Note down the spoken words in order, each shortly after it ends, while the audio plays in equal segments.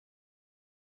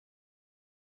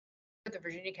the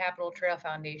Virginia Capitol Trail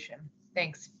Foundation.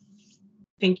 Thanks.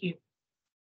 Thank you.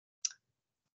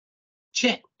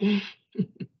 Chet.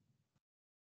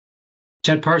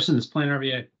 Chet Parsons, Plan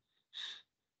RVA.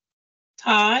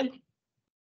 Todd.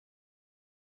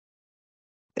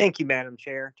 Thank you, Madam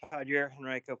Chair. Todd Yer,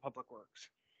 Henrico, Public Works.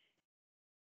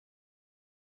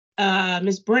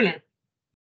 Ms. Brenner.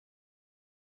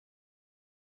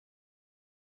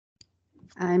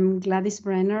 I'm Gladys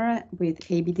Brenner with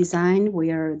AB Design.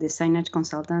 We are the signage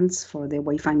consultants for the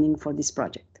wayfinding for this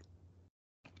project.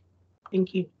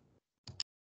 Thank you.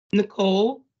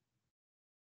 Nicole.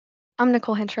 I'm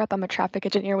Nicole Hentrup. I'm a traffic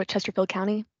engineer with Chesterfield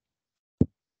County.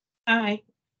 Hi.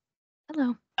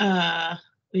 Hello.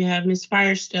 We have Ms.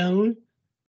 Firestone.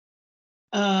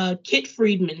 Kit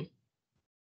Friedman.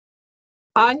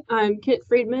 Hi, I'm Kit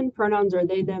Friedman. Pronouns are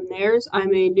they, them, theirs.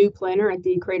 I'm a new planner at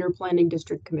the Crater Planning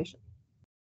District Commission.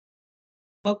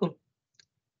 Welcome.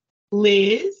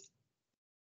 Liz.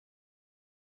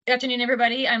 Good afternoon,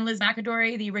 everybody. I'm Liz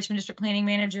McAdory, the Richmond District Planning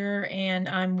Manager, and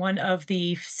I'm one of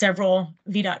the several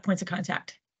VDOT points of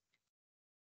contact.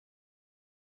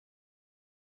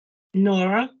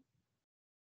 Nora.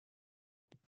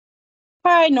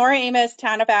 Hi, Nora Amos,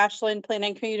 Town of Ashland,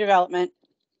 Planning and Community Development.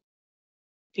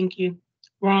 Thank you.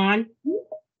 Ron.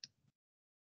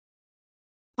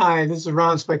 Hi, this is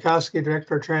Ron Spikowski,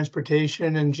 Director of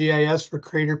Transportation and GIS for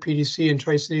Crater PDC and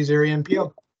Tri-Cities Area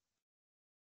MPO.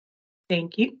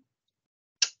 Thank you.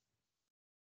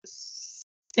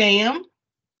 Sam.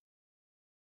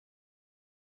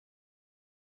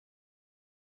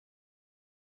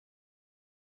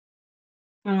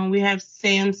 We have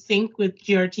Sam Sink with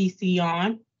GRTC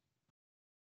on.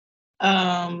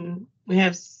 We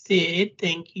have Sid,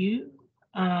 thank you.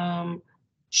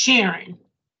 Sharon.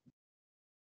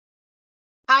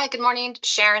 Hi, good morning.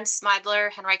 Sharon Smidler,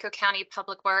 Henrico County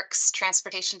Public Works,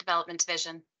 Transportation Development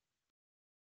Division.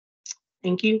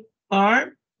 Thank you. Barb.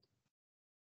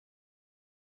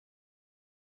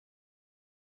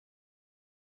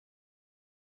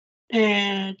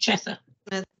 And Chessa.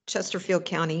 Chesterfield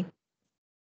County.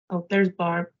 Oh, there's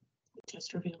Barb.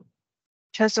 Chesterfield.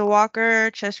 Chessa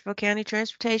Walker, Chesterfield County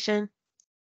Transportation.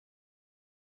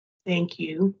 Thank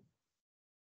you.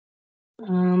 Let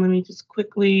me just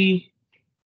quickly.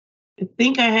 I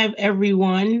think I have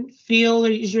everyone. Phil,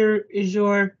 is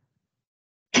your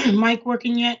mic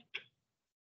working yet?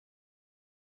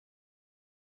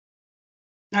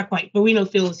 Not quite, but we know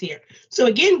Phil is here. So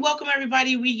again, welcome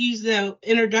everybody. We use the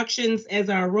introductions as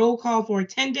our roll call for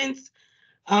attendance.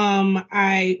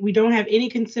 We don't have any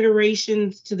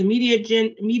considerations to the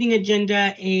meeting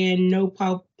agenda and no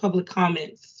public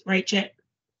comments, right, Chet?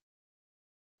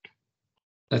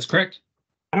 That's correct.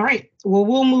 All right, well,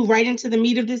 we'll move right into the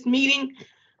meat of this meeting,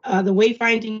 the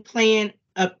wayfinding plan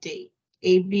update,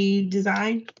 AB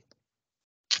Design.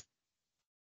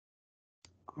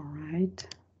 All right.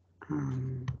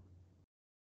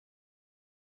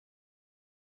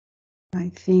 I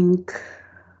think,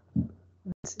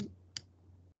 let's see.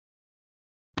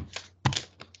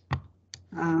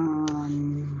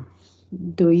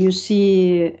 Do you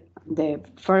see the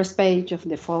first page of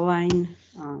the full line?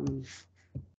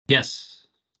 Yes.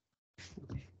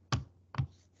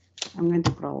 I'm going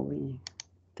to probably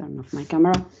turn off my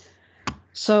camera.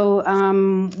 So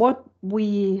what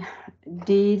we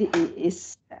did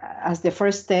is, as the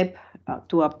first step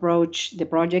to approach the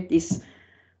project, is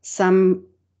some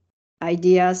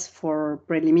ideas for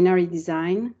preliminary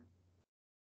design.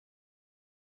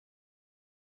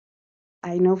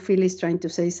 I know Phil is trying to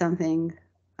say something,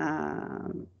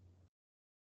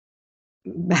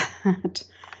 but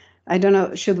I don't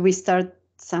know, should we start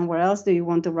somewhere else? Do you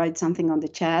want to write something on the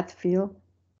chat, Phil?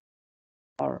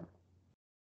 Or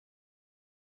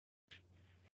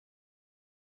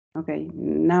okay,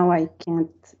 now I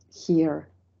can't hear.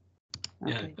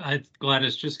 Okay. Yeah,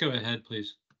 Gladys, just go ahead,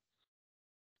 please.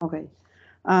 Okay.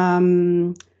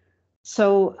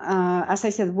 So as I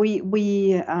said,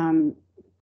 we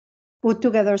put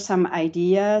together some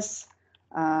ideas,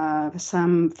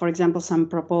 for example, some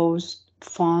proposed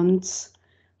fonts.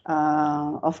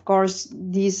 Of course,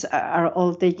 these are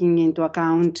all taking into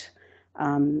account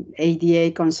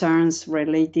ADA concerns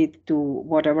related to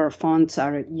whatever fonts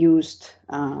are used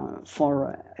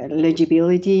for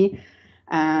legibility.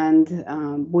 And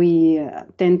we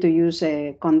tend to use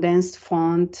a condensed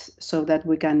font so that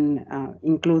we can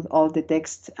include all the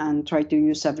text and try to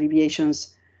use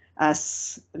abbreviations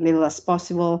as little as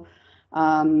possible.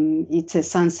 It's a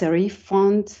sans serif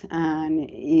font, and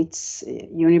it's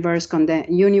Universe,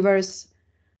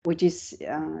 which is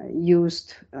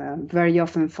used very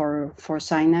often for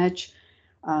signage.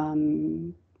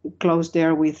 close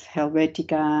there with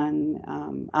Helvetica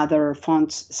and other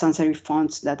fonts, sans serif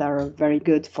fonts that are very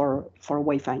good for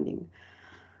wayfinding.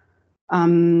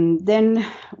 Then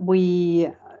we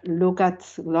look at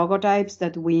logotypes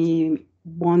that we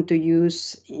want to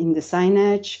use in the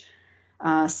signage,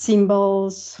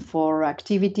 symbols for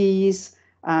activities.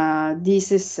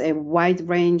 This is a wide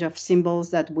range of symbols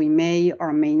that we may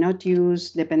or may not use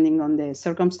depending on the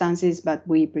circumstances, but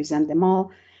we present them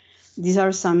all. These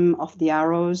are some of the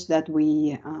arrows that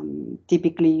we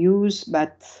typically use,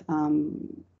 but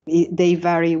they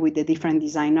vary with the different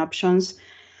design options.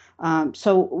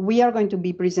 So we are going to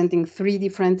be presenting 3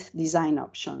 different design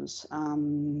options.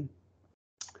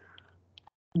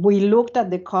 We looked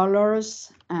at the colors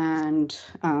and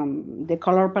the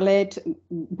color palette.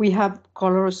 We have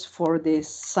colors for the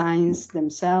signs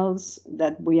themselves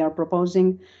that we are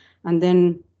proposing, and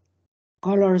then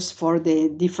colors for the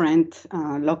different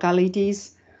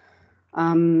localities.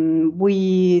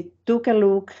 We took a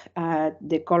look at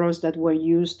the colors that were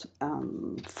used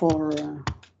for,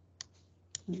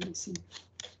 let me see.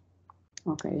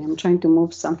 Okay, I'm trying to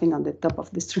move something on the top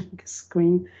of the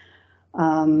screen.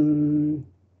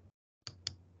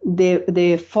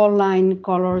 The fall line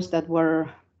colors that were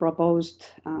proposed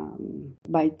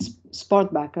by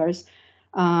sport backers,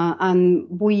 and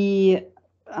we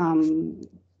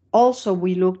also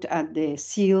we looked at the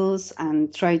seals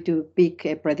and tried to pick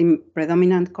a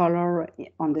predominant color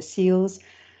on the seals.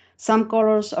 Some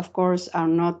colors, of course, are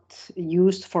not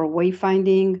used for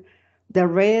wayfinding. The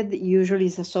red usually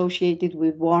is associated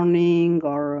with warning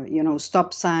or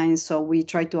stop signs, so we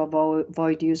try to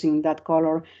avoid using that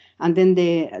color. And then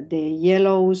the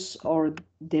yellows or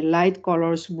the light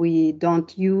colors we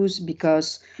don't use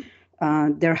because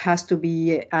there has to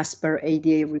be, as per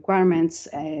ADA requirements,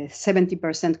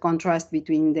 70% contrast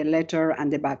between the letter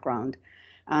and the background.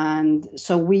 And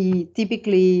so we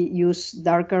typically use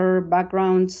darker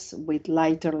backgrounds with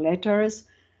lighter letters.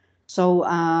 So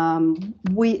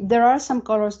there are some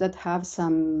colors that have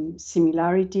some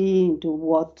similarity to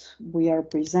what we are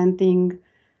presenting.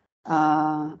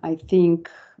 I think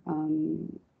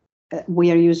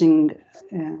we are using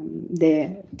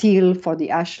the teal for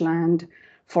the ashland.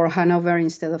 For Hanover,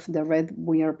 instead of the red,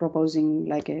 we are proposing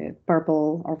like a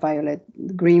purple or violet,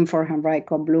 green for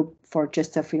Henrico, blue for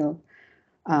Chesterfield,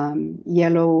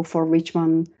 yellow for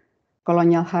Richmond.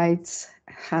 Colonial Heights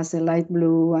has a light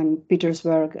blue, and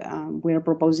Petersburg, we are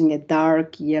proposing a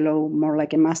dark yellow, more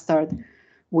like a mustard,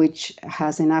 which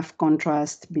has enough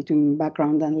contrast between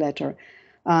background and letter.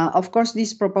 Of course,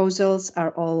 these proposals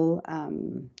are all,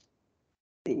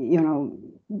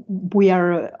 we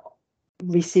are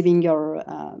receiving your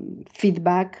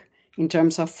feedback in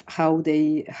terms of how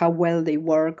well they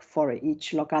work for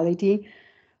each locality.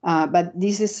 But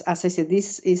this is, as I said,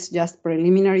 this is just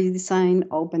preliminary design,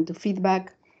 open to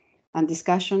feedback and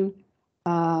discussion.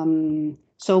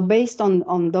 So based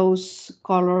on those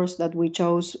colors that we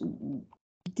chose,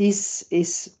 this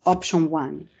is option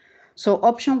 1. So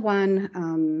option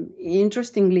 1,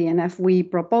 interestingly enough, we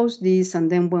proposed this, and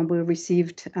then when we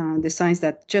received the signs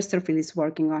that Chesterfield is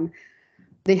working on,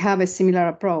 they have a similar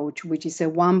approach, which is a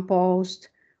 1 post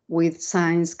with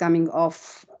signs coming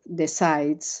off the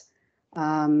sides.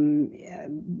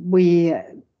 We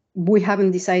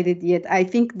haven't decided yet. I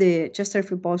think the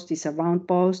Chesterfield post is a round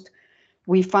post.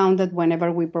 We found that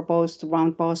whenever we proposed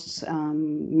round posts,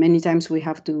 many times we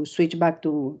have to switch back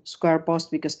to square posts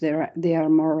because they are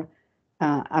more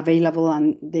available,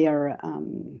 and they are,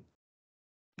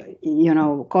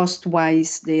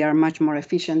 cost-wise, they are much more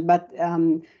efficient. But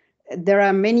there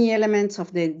are many elements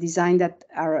of the design that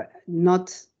are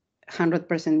not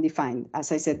 100% defined.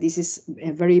 As I said, this is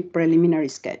a very preliminary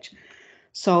sketch.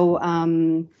 So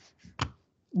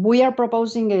we are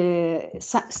proposing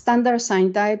standard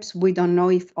sign types. We don't know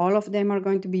if all of them are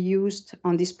going to be used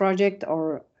on this project,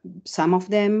 or some of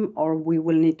them, or we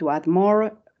will need to add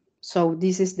more. So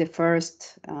this is the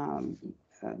first,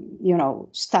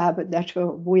 stab that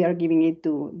we are giving it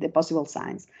to the possible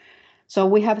signs. So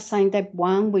we have sign type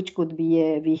 1, which could be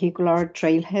a vehicular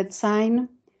trailhead sign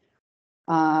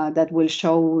that will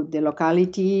show the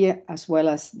locality as well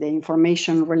as the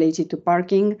information related to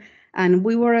parking. And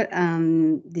we were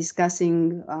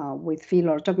discussing with Phil,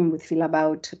 or talking with Phil,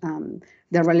 about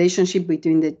the relationship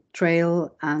between the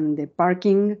trail and the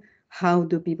parking. How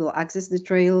do people access the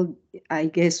trail? I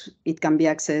guess it can be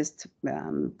accessed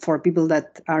for people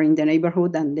that are in the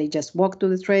neighborhood and they just walk to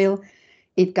the trail.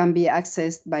 It can be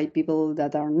accessed by people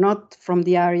that are not from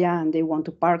the area and they want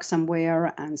to park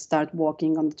somewhere and start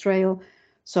walking on the trail.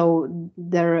 So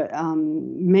there,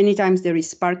 many times there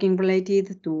is parking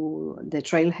related to the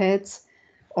trailheads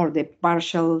or the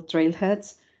partial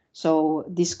trailheads. So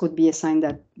this could be a sign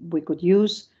that we could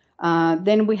use.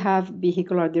 Then we have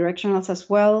vehicular directionals as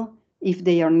well, if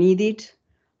they are needed.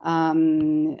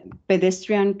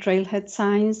 Pedestrian trailhead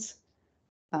signs.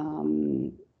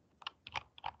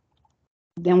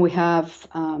 Then we have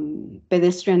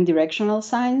pedestrian directional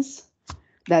signs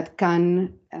that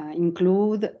can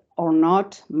include or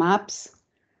not maps.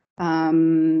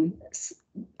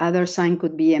 Other sign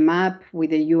could be a map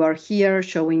with a "you are here"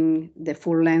 showing the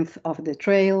full length of the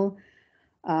trail.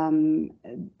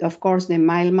 Of course, the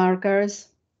mile markers.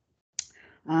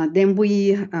 Then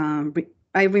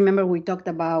I remember we talked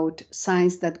about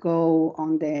signs that go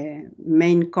on the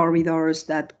main corridors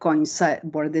that coincide,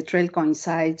 where the trail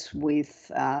coincides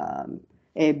with a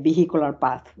vehicular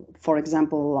path, for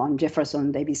example, on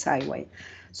Jefferson Davis Highway.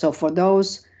 So for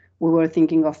those, we were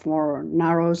thinking of more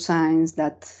narrow signs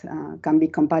that can be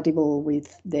compatible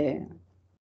with the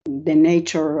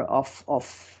nature of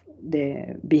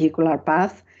the vehicular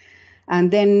path. And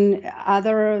then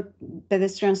other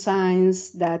pedestrian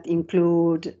signs that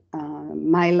include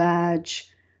mileage,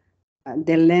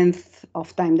 the length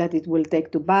of time that it will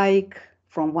take to bike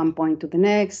from one point to the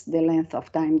next, the length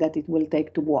of time that it will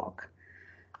take to walk.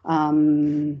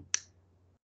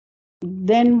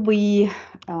 Then we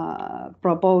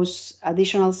propose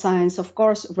additional signs, of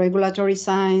course, regulatory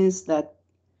signs that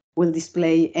will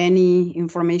display any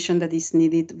information that is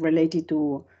needed related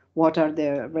to what are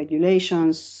the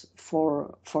regulations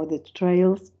for the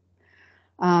trails.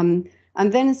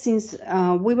 And then since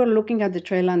we were looking at the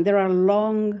trail and there are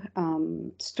long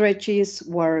stretches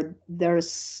where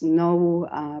there's no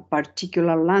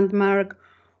particular landmark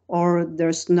or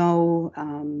there's no,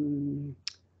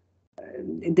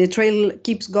 the trail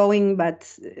keeps going,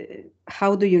 but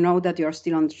how do you know that you're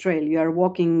still on the trail? You are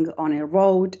walking on a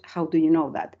road, how do you know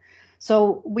that?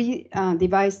 So we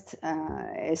devised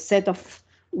a set of,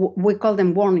 we call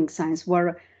them warning signs,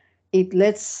 where it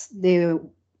lets the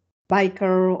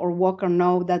biker or walker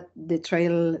know that the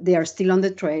trail, they are still on the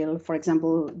trail. For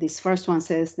example, this first one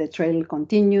says the trail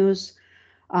continues.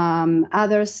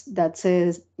 Others that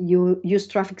says you use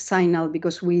traffic signal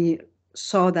because we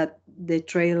saw that the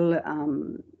trail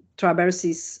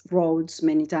traverses roads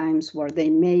many times where they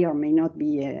may or may not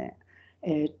be a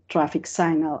traffic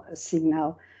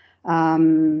signal.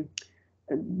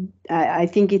 I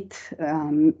think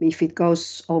if it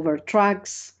goes over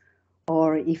tracks,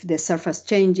 or if the surface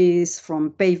changes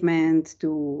from pavement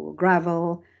to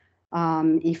gravel,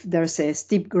 if there's a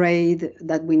steep grade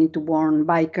that we need to warn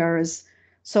bikers.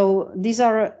 So these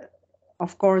are,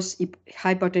 of course,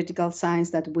 hypothetical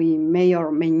signs that we may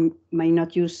or may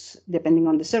not use depending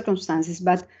on the circumstances,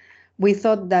 but we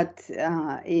thought that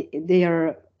they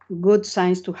are good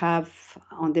signs to have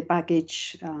on the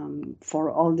package for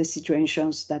all the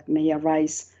situations that may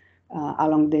arise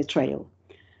along the trail.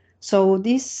 So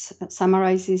this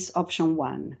summarizes option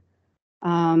one.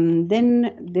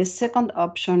 Then the second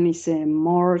option is a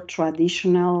more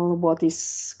traditional, what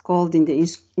is called in the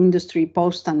industry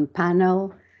post and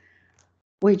panel,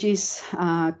 which is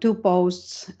 2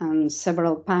 posts and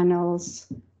several panels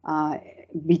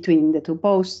between the 2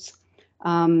 posts.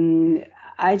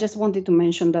 I just wanted to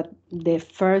mention that the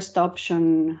first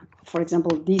option, for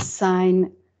example, this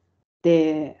sign,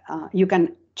 you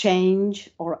can change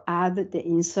or add the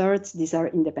inserts. These are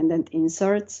independent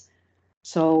inserts.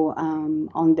 So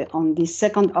on the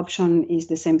second option is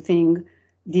the same thing.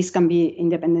 These can be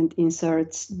independent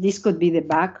inserts. This could be the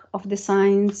back of the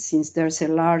sign, since there's a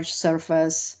large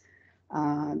surface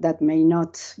that may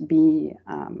not be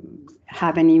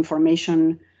have any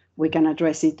information. We can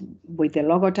address it with the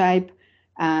logotype.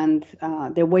 And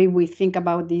the way we think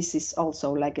about this is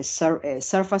also like a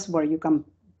surface where you can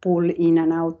pull in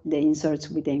and out the inserts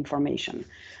with the information.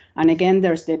 And again,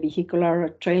 there's the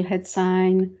vehicular trailhead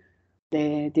sign,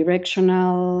 the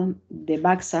directional, the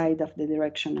backside of the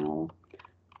directional.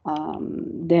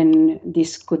 Then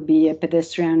this could be a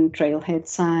pedestrian trailhead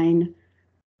sign,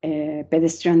 a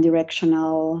pedestrian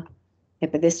directional, a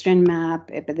pedestrian map,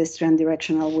 a pedestrian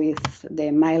directional with the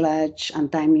mileage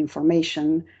and time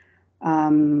information.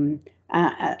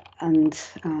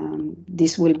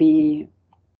 This will be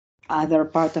other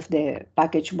part of the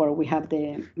package where we have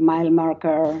the mile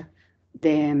marker,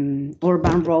 the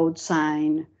urban road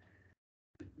sign,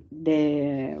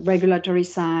 the regulatory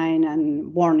sign,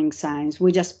 and warning signs.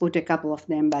 We just put a couple of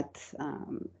them, but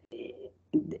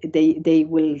they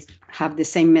will have the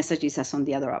same messages as on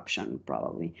the other option,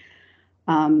 probably.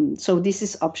 So this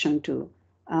is option 2.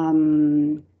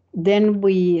 Then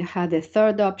we had a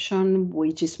third option,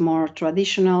 which is more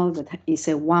traditional, that is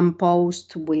a 1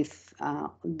 post with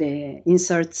the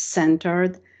inserts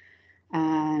centered.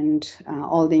 and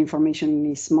all the information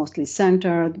is mostly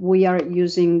centered. We are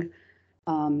using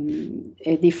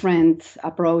a different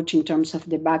approach in terms of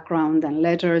the background and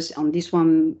letters. On this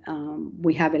one,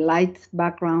 we have a light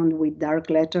background with dark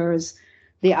letters.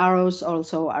 The arrows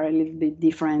also are a little bit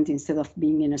different. Instead of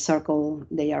being in a circle,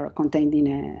 they are contained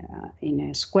in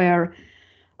a square.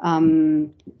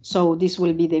 So this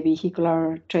will be the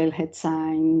vehicular trailhead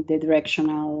sign, the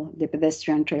directional, the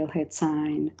pedestrian trailhead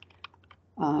sign,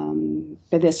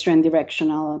 pedestrian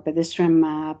directional, pedestrian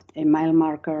map, a mile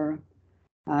marker,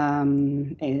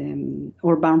 urban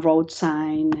road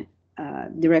sign,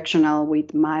 directional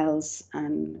with miles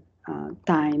and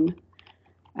time.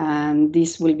 And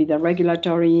this will be the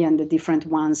regulatory and the different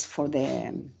ones for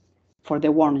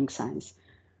the warning signs.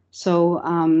 So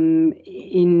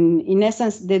in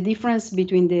essence, the difference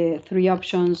between the three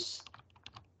options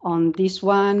on this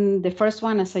one, the first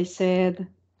one, as I said,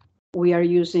 we are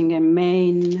using a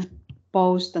main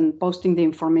post and posting the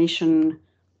information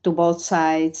to both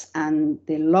sides, and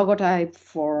the logotype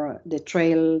for the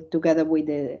trail together with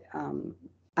the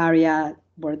area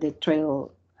where the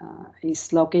trail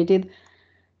is located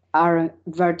are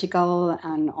vertical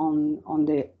and on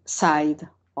the side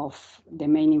of the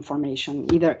main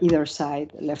information, either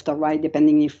side, left or right,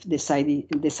 depending if the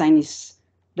sign is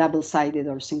double-sided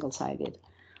or single-sided.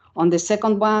 On the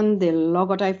second one, the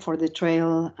logotype for the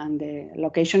trail and the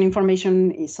location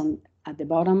information is at the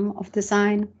bottom of the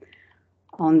sign.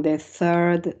 On the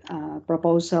third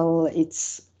proposal,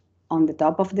 it's on the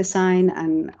top of the sign,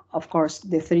 and of course,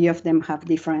 the three of them have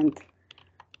different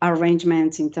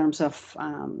arrangements in terms of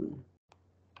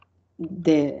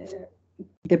the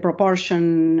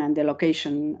proportion and the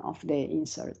location of the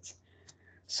inserts.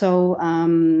 So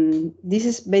this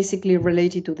is basically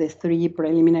related to the three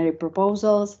preliminary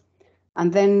proposals.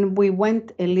 And then we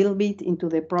went a little bit into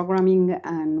the programming,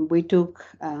 and we took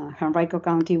Henrico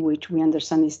County, which we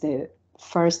understand is the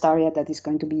first area that is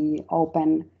going to be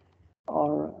open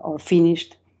or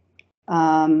finished.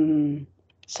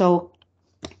 So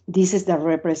this is the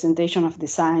representation of the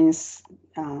signs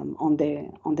on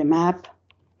the map.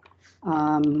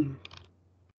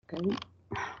 Okay.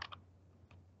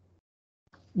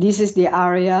 This is the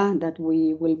area that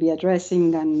we will be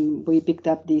addressing, and we picked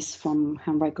up this from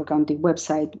Henrico County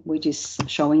website, which is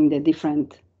showing the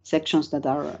different sections that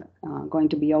are going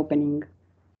to be opening.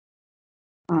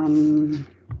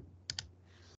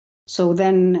 So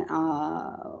then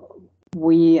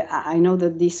I know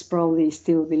that this probably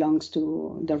still belongs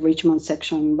to the Richmond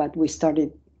section, but we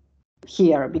started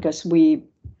here because we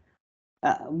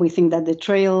think that the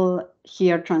trail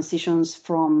here transitions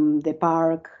from the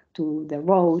park to the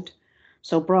road.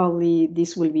 So probably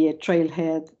this will be a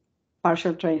trailhead,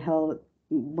 partial trailhead,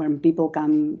 when people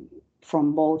come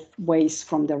from both ways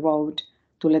from the road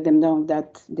to let them know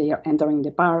that they are entering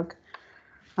the park.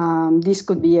 This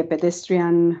could be a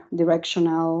pedestrian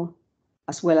directional,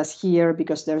 as well as here,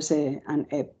 because there's a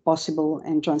possible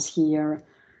entrance here.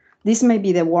 This may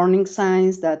be the warning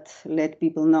signs that let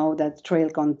people know that trail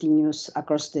continues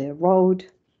across the road,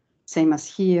 same as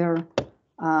here.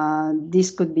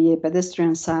 This could be a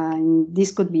pedestrian sign.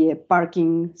 This could be a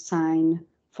parking sign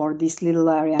for this little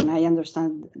area. And I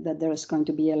understand that there's going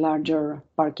to be a larger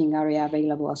parking area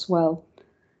available as well.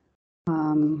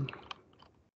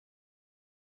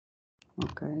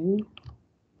 Okay.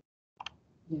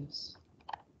 Yes.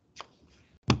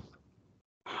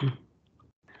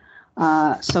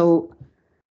 So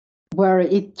where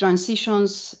it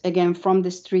transitions again from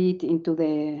the street into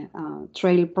the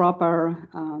trail proper,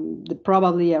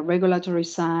 probably a regulatory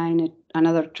sign,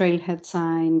 another trailhead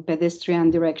sign,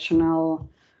 pedestrian directional,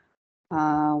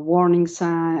 warning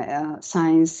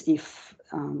signs if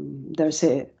there's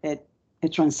a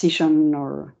transition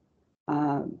or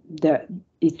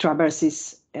it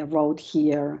traverses a road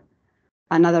here,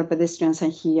 another pedestrian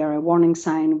sign here, a warning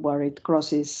sign where it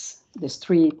crosses the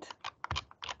street.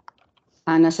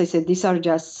 And as I said, these are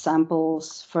just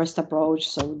samples, first approach,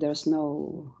 so there's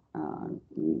no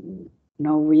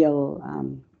real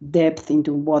depth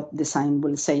into what the sign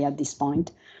will say at this point.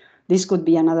 This could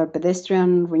be another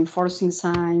pedestrian reinforcing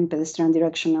sign, pedestrian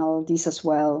directional, this as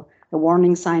well, a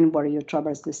warning sign where you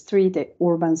traverse the street, an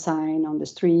urban sign on the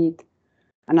street,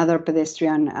 another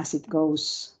pedestrian as it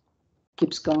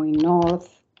keeps going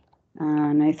north,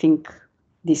 and I think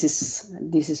this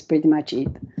is pretty much it.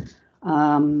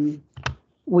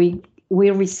 We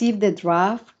received the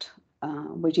draft,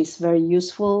 which is very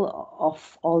useful,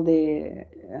 of all the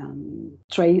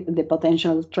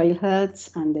potential trailheads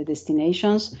and the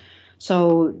destinations.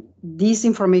 So this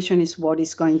information is what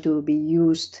is going to be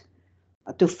used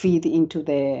to feed into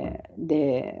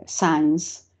the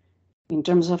signs. in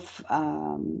terms of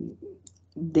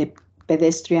the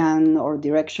pedestrian or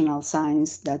directional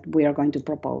signs that we are going to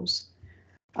propose.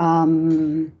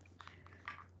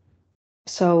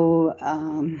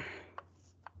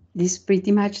 This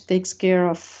pretty much takes care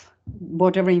of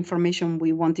whatever information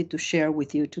we wanted to share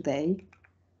with you today.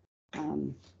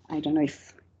 I don't know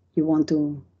if you want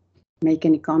to make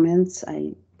any comments.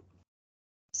 I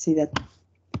see that.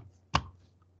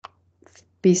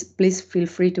 Please feel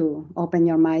free to open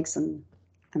your mics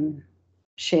and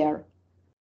share.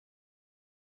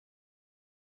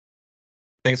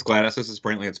 Thanks, Gladys. This is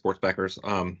Brantley at Sportsbackers.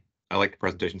 I like the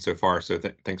presentation so far, so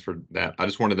thanks for that. I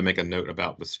just wanted to make a note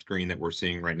about the screen that we're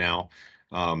seeing right now.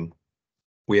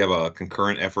 We have a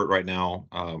concurrent effort right now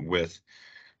with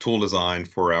tool design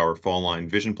for our fall line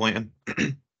vision plan.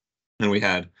 And we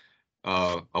had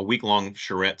a week-long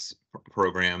charrettes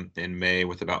program in May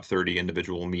with about 30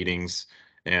 individual meetings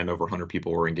and over 100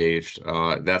 people were engaged.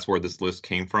 That's where this list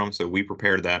came from. So we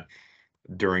prepared that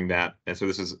during that. And so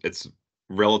it's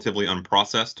relatively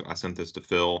unprocessed. I sent this to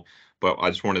Phil, but I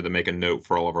just wanted to make a note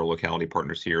for all of our locality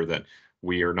partners here that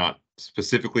we are not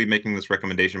specifically making this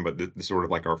recommendation, but this is sort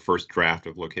of like our first draft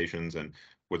of locations and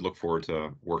would look forward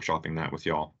to workshopping that with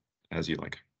y'all as you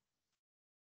like.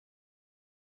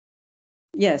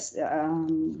 Yes, this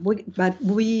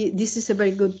is a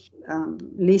very good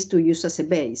list to use as a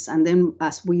base. And then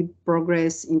as we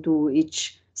progress into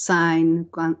each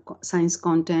science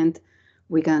content,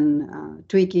 we can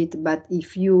tweak it. But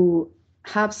if you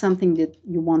have something that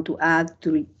you want to add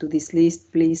to this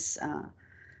list, please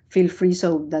feel free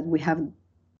so that we have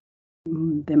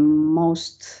the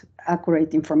most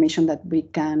accurate information that we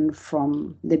can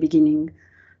from the beginning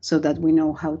so that we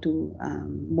know how to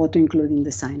what to include in the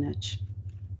signage.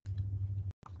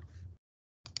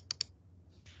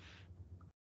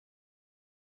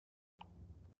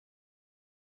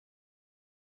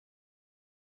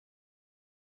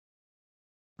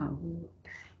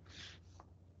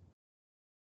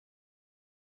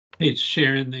 Hey,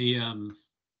 Sharon,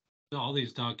 all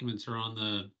these documents are on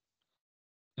the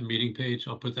meeting page.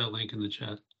 I'll put that link in the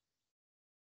chat.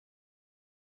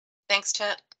 Thanks,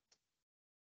 Chet.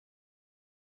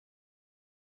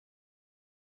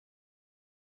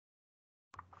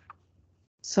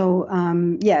 So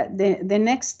yeah, the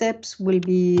next steps will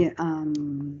be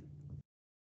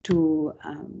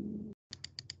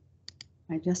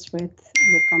I just read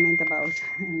the comment about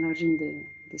enlarging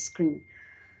the screen.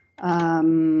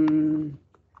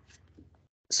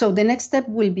 So the next step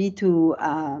will be to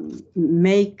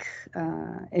make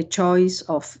a choice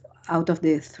out of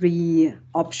the 3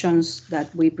 options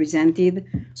that we presented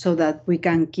so that we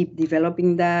can keep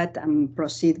developing that and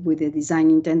proceed with the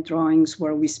design intent drawings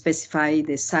where we specify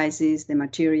the sizes, the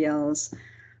materials,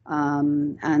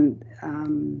 and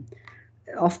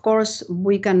of course,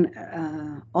 we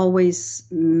can always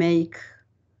make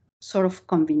sort of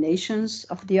combinations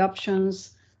of the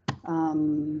options.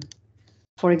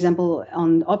 For example,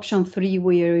 on option 3,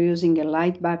 we are using a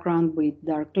light background with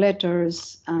dark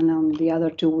letters, and on the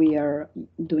other 2, we are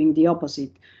doing the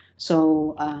opposite.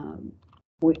 So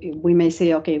we may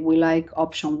say, okay, we like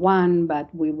option 1, but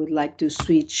we would like to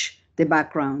switch the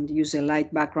background, use a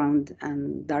light background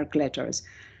and dark letters.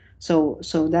 So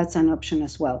that's an option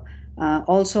as well.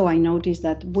 Also, I noticed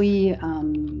that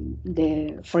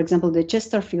for example, the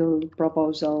Chesterfield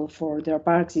proposal for their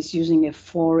parks is using a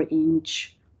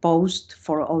 4-inch post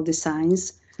for all the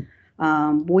signs.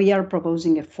 We are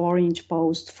proposing a 4-inch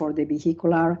post for the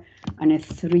vehicular and a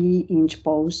 3-inch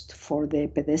post for the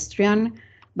pedestrian.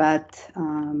 But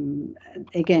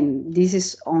again, this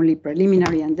is only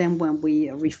preliminary, and then when we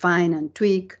refine and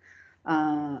tweak,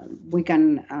 we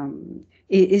can,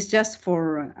 it's just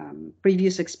for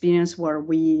previous experience where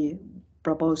we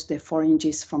proposed the 4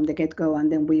 inches from the get-go,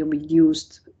 and then we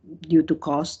reduced due to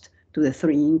cost to the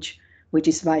 3-inch, which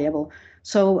is viable.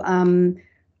 So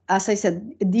as I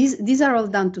said, these are all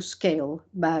done to scale,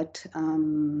 but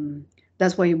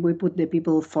that's why we put the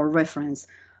people for reference.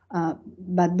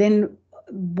 But then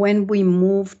when we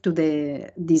move to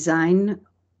the design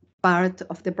part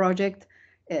of the project,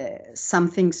 some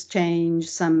things change,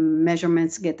 some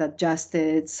measurements get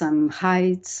adjusted, some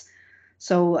heights.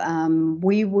 So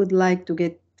we would like to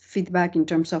get feedback in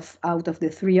terms of out of the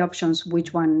 3 options,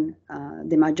 which one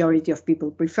the majority of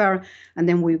people prefer, and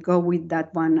then we go with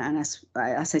that one. And as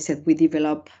I said, we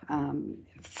develop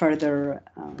further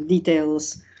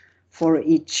details for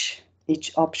each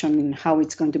option, how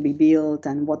it's going to be built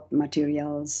and what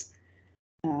materials.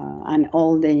 And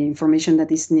all the information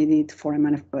that is needed for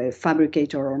a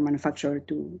fabricator or manufacturer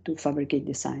to fabricate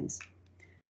the signs.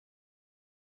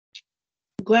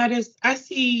 Gladys, I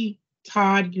see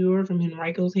Todd Ewer from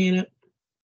Henrico's hand up.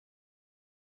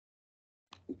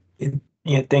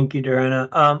 Yeah, thank you, Dorena.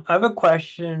 I have a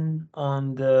question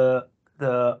on the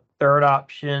third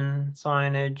option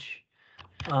signage.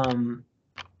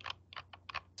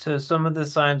 So some of the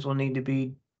signs will need to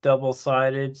be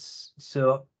double-sided.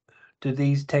 So do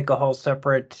these take a whole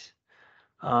separate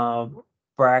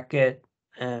bracket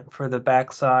for the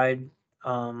backside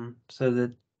so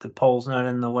that the pole's not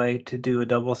in the way to do a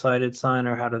double-sided sign,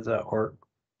 or how does that work?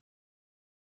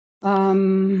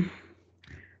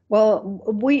 Well,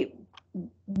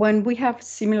 when we have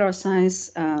similar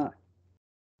signs,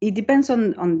 it depends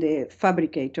on the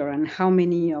fabricator and how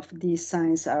many of these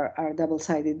signs are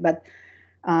double-sided. But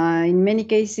in many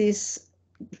cases,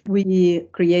 we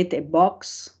create a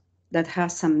box that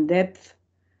has some depth.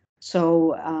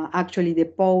 So actually the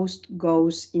post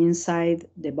goes inside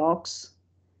the box.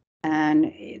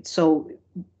 And so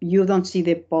you don't see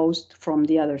the post from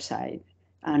the other side.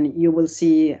 And you will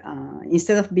see,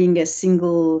 instead of being a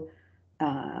single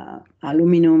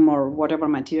aluminum or whatever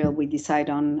material we decide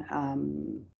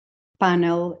on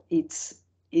panel, it's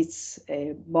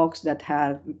a box that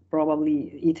has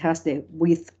the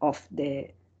width of the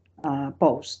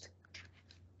post.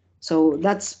 So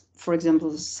that's, for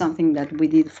example, something that we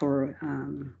did for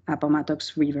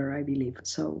Appomattox River, I believe.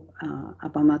 So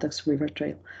Appomattox River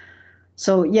Trail.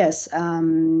 So yes,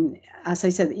 as I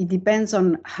said, it depends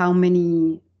on how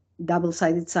many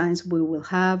double-sided signs we will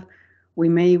have. We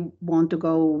may want to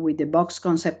go with the box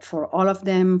concept for all of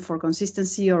them for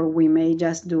consistency, or we may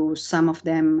just do some of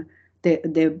them,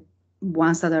 the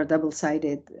ones that are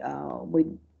double-sided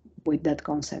with that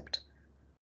concept.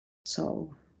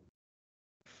 So,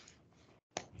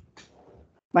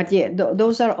 but yeah,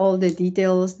 those are all the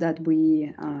details that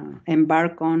we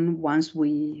embark on once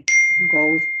we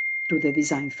go to the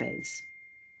design phase.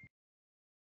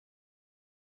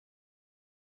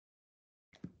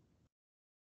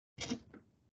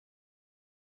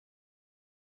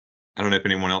 I don't know if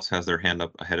anyone else has their hand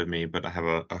up ahead of me, but I have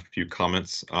a few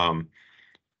comments.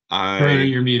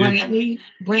 You're muted.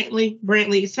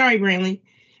 Brantley. Sorry, Brantley.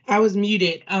 I was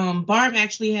muted. Barb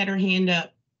actually had her hand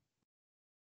up.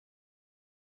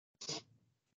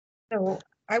 So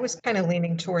I was kind of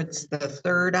leaning towards the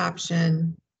third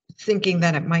option, thinking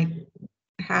that it might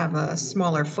have a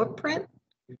smaller footprint.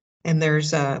 And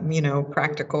there's a,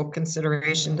 practical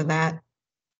consideration to that.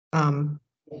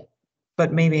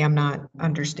 But maybe I'm not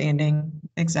understanding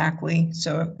exactly.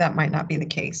 So that might not be the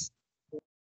case.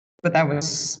 But that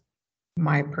was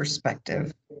my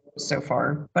perspective so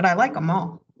far. But I like them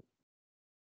all.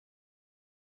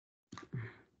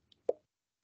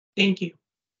 Thank you.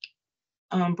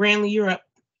 Brantley, you're up.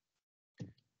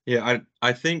 Yeah,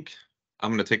 I think I'm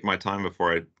going to take my time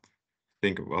before I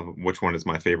think of which one is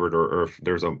my favorite, or if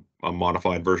there's a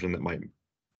modified version that might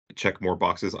check more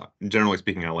boxes. Generally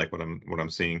speaking, I like what I'm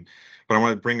seeing, but I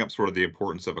want to bring up sort of the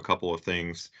importance of a couple of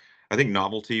things. I think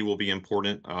novelty will be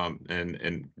important,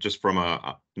 and just from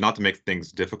not to make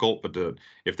things difficult, but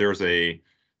if there's a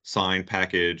sign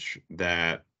package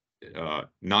that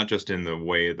not just in the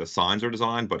way the signs are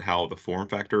designed, but how the form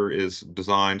factor is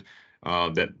designed,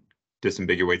 that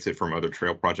disambiguates it from other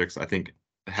trail projects, I think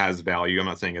has value. I'm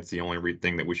not saying it's the only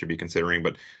thing that we should be considering,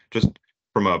 but just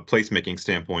from a placemaking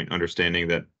standpoint, understanding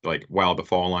that, like, wow, the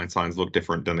fall line signs look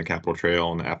different than the Capitol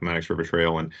Trail and the Appomattox River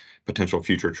Trail and potential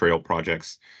future trail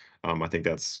projects. I think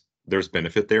there's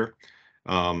benefit there.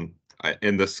 And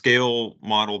the scale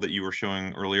model that you were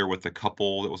showing earlier with the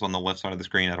couple that was on the left side of the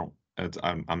screen, I don't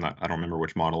remember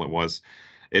which model it was.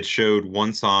 It showed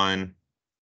one sign,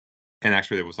 and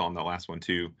actually it was on the last one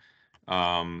too.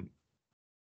 Some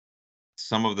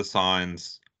of the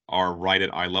signs are right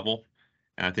at eye level,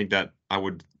 and I think that I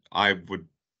would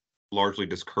largely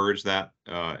discourage that,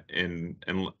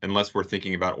 unless we're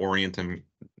thinking about orienting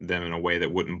them in a way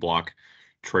that wouldn't block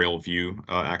trail view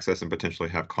access and potentially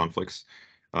have conflicts.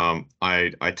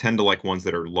 I tend to like ones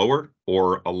that are lower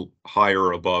or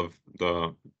higher above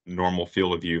the normal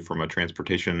field of view from a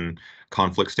transportation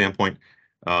conflict standpoint.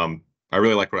 I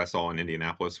really like what I saw in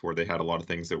Indianapolis, where they had a lot of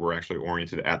things that were actually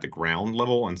oriented at the ground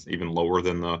level and even lower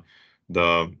than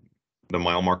the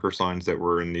mile marker signs that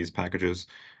were in these packages,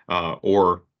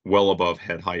 or well above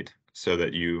head height, so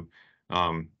that you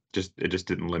it just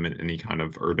didn't limit any kind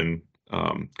of urban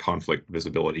conflict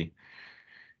visibility.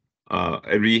 I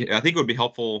think it would be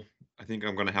helpful. I think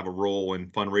I'm going to have a role in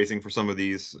fundraising for some of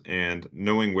these, and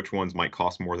knowing which ones might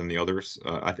cost more than the others.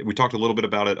 I think we talked a little bit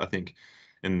about it, I think,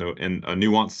 in a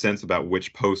nuanced sense about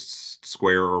which posts,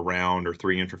 square or round or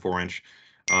 3-inch or 4-inch.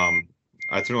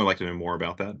 I'd certainly like to know more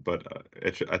about that, but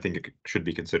I think it should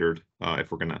be considered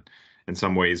if we're going to. In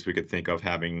some ways, we could think of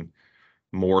having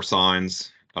more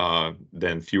signs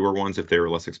than fewer ones if they were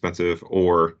less expensive,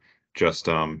 or just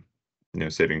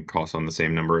saving costs on the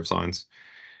same number of signs.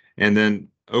 And then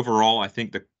overall, I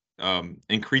think the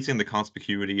increasing the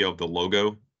conspicuity of the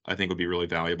logo, I think would be really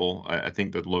valuable. I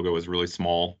think the logo is really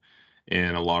small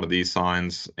in a lot of these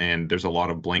signs, and there's a lot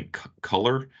of blank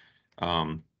color.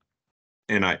 And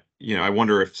I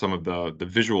wonder if some of the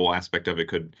visual aspect of it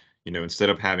could, instead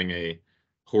of having a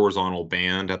horizontal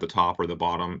band at the top or the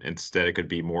bottom, instead it could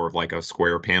be more of like a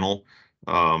square panel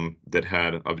that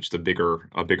had just a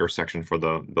bigger section for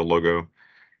the logo.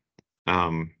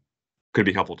 Could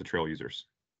be helpful to trail users.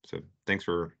 So thanks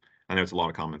I know it's a lot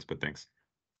of comments, but thanks.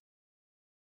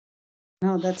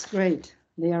 No, that's great.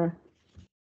 They are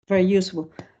very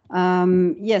useful.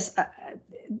 Yes.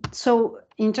 So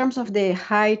in terms of the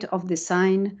height of the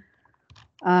sign,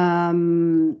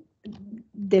 the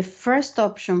first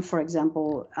option, for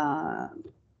example,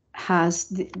 has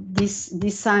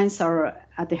these signs are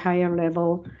at a higher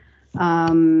level,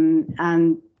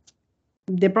 and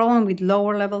the problem with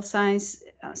lower level signs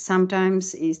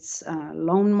sometimes it's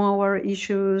lawnmower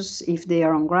issues if they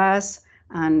are on grass,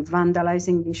 and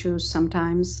vandalizing issues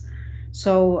sometimes.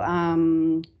 So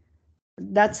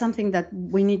that's something that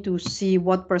we need to see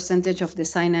what percentage of the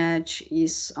signage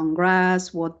is on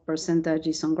grass, what percentage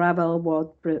is on gravel,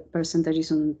 what percentage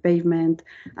is on pavement,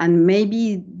 and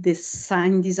maybe the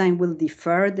sign design will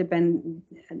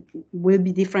will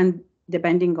be different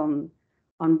depending on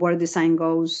where the sign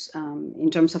goes in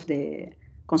terms of the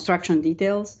construction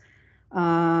details.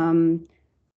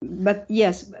 But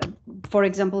yes, for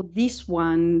example, this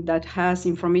one that has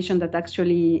information that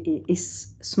actually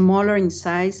is smaller in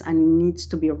size and needs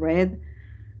to be read,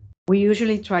 we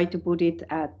usually try to put it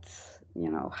at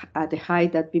a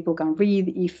height that people can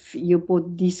read. If you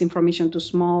put this information too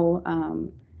small,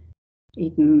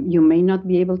 you may not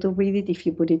be able to read it. If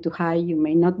you put it too high, you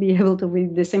may not be able to read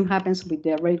it. The same happens with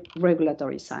the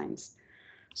regulatory signs.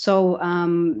 So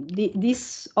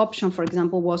this option, for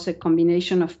example, was a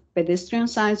combination of pedestrian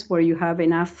signs where you have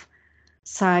enough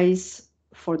size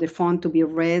for the font to be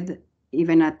read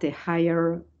even at a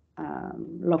higher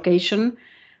location,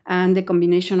 and the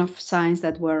combination of signs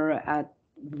that were at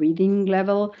reading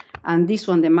level. And this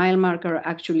one, the mile marker,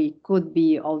 actually could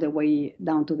be all the way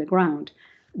down to the ground.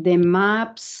 The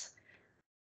maps,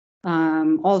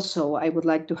 also, I would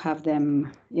like to have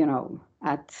them,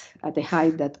 at a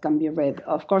height that can be read.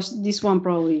 Of course, this one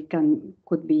probably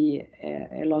could be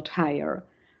a lot higher,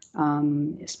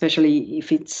 especially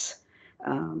if it's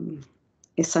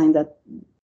a sign that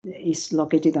is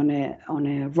located on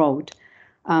a road.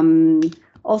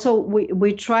 Also,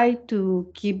 we try to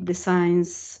keep the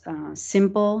signs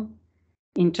simple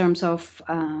in terms of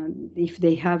if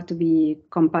they have to be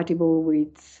compatible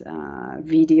with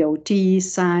VDOT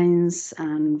signs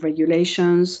and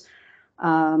regulations.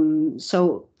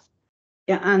 So,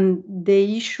 yeah, and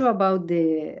the issue about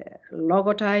the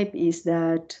logotype is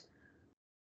that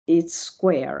it's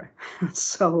square.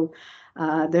 So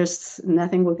there's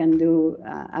nothing we can do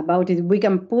about it. We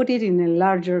can put it in a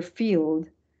larger field.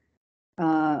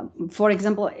 For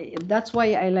example, that's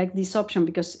why I like this option,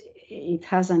 because it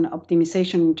has an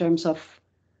optimization in terms of,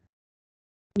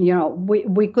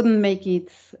 we couldn't make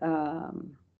it,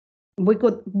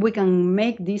 we can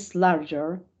make this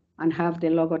larger and have the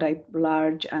logotype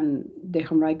large and the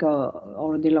Henrico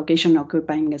or the location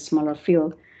occupying a smaller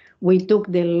field. We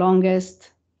took the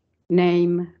longest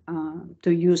name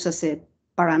to use as a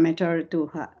parameter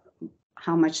to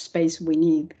how much space we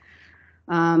need.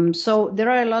 So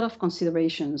there are a lot of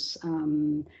considerations.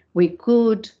 We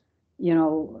could,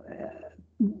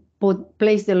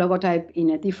 place the logotype in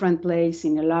a different place,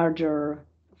 in a larger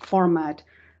format.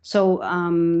 So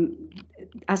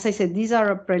as I said, these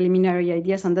are preliminary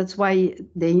ideas, and that's why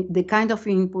the kind of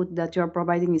input that you're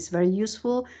providing is very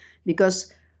useful,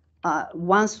 because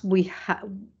once we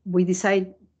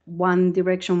decide one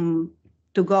direction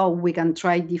to go, we can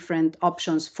try different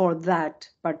options for that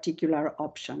particular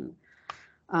option.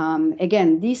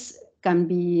 Again, this can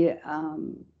be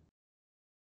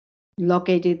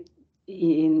located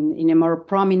in a more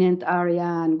prominent area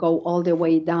and go all the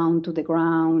way down to the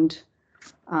ground.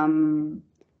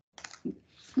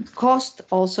 Cost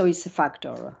also is a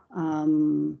factor.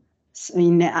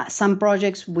 In some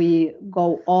projects, we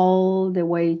go all the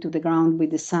way to the ground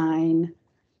with the sign,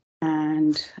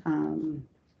 and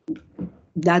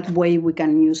that way we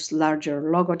can use larger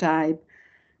logotype.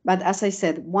 But as I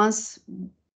said, once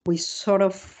we sort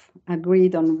of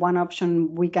agreed on one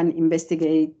option, we can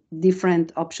investigate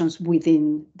different options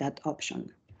within that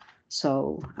option.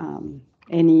 So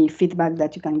any feedback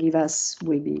that you can give us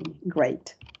will be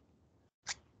great.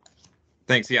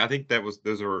 Thanks. Yeah, I think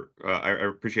those are, I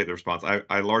appreciate the response.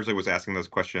 I largely was asking those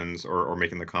questions or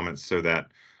making the comments so that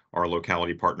our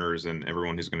locality partners and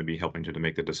everyone who's going to be helping to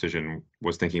make the decision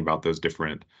was thinking about those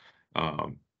different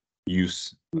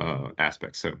use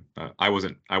aspects. So I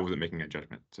wasn't making a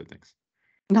judgment. So thanks.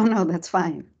 No, that's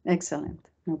fine. Excellent.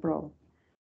 No problem.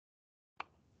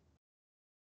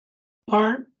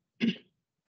 Barb?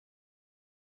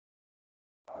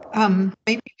 Maybe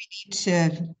we need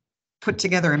to put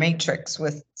together a matrix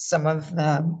with some of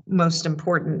the most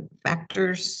important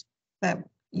factors that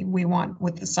we want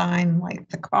with the sign, like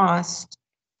the cost,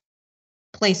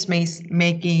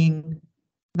 making,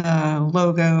 the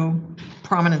logo,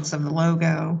 prominence of the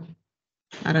logo.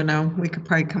 I don't know, we could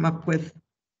probably come up with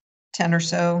 10 or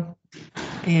so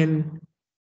and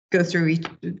go through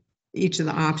each of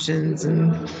the options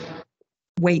and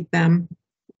weight them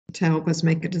to help us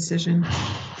make a decision.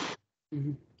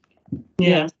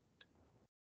 Yeah.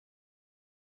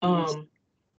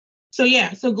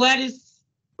 So Gladys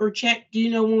or Chet, do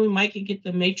you know when we might could get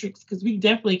the matrix? Because we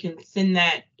definitely can send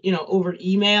that, over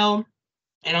email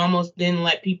and almost then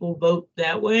let people vote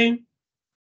that way,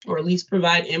 or at least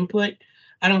provide input.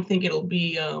 I don't think it'll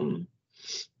be, I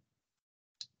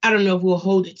don't know if we'll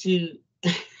hold it to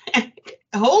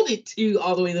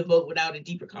all the way to the vote without a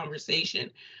deeper conversation,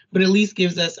 but at least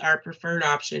gives us our preferred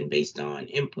option based on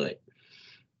input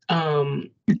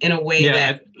in a way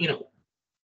that,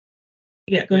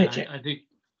 go ahead, Chet.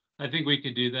 I think we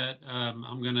could do that.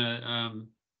 I'm gonna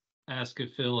ask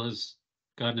if Phil has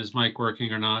gotten his mic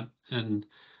working or not, and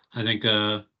I think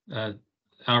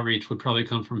outreach would probably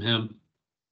come from him.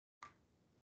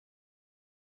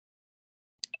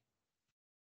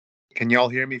 Can y'all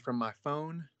hear me from my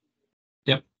phone?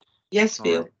 Yep. Yes,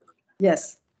 Phil. Right.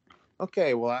 Yes.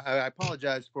 Okay. Well, I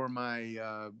apologize for my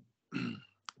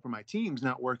for my Teams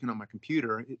not working on my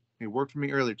computer. It worked for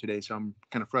me earlier today, so I'm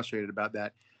kind of frustrated about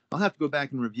that. I'll have to go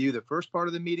back and review the first part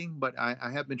of the meeting, but I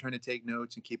have been trying to take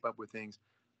notes and keep up with things.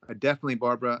 I definitely,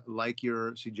 Barbara, like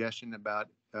your suggestion about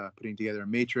putting together a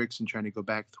matrix and trying to go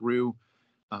back through.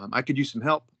 I could use some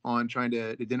help on trying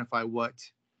to identify what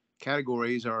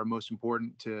categories are most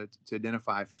important to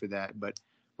identify for that, but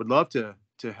would love to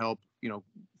help,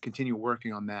 continue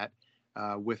working on that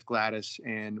with Gladys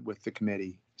and with the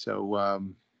committee. So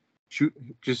shoot,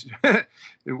 just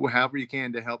however you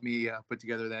can to help me put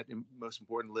together that most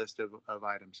important list of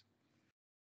items.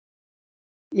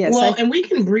 Yes. Well, and we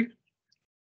can bring.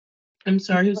 I'm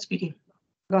sorry, who's speaking?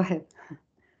 Go ahead.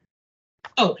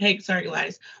 Oh, hey, sorry,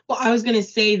 Gladys. Well, I was gonna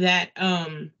say that,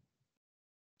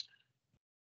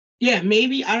 yeah,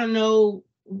 maybe, I don't know.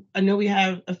 I know we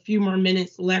have a few more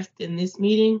minutes left in this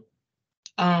meeting.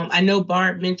 I know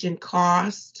Barb mentioned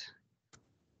cost.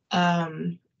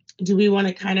 Do we want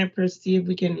to kind of see if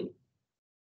we can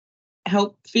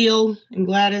help Phil and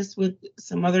Gladys with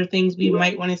some other things we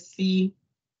might want to see?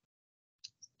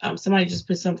 Somebody just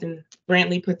put something,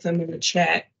 Brantley put something in the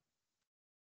chat.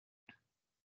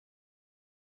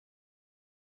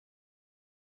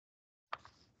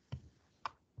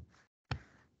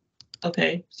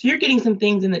 Okay, so you're getting some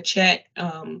things in the chat.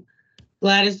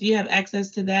 Gladys, do you have access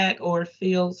to that, or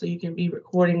Phil, so you can be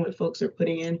recording what folks are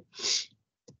putting in?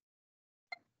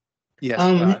 Yes,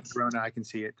 Rona, I can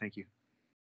see it. Thank you.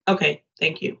 Okay,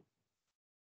 thank you.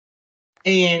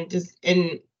 And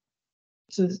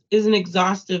so this isn't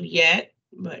exhaustive yet,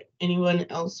 but anyone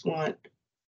else want?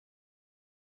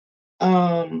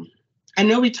 I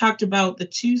know we talked about the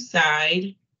two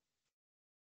side.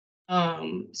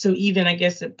 So even, I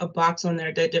guess, a box on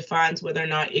there that defines whether or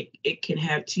not it can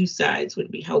have two sides would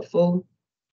be helpful.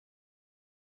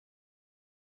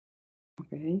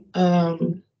 Okay.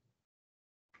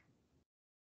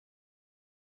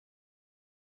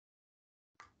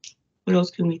 What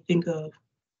else can we think of?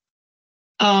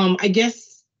 I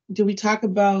guess, do we talk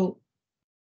about,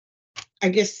 I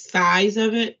guess, size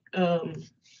of it?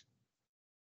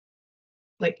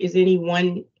 Like, is any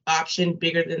one option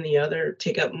bigger than the other,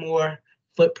 take up more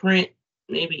footprint?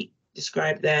 Maybe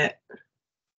describe that.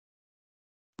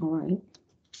 All right.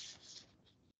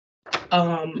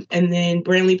 And then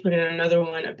Brantley put in another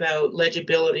one about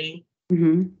legibility.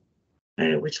 Mm-hmm.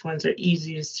 And which ones are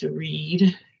easiest to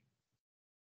read.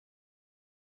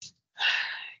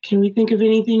 Can we think of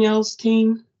anything else,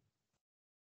 team?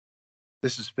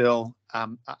 This is Phil.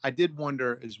 I did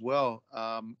wonder as well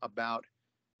about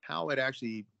how it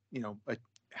actually,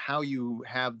 how you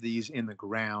have these in the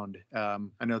ground. I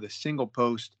know the single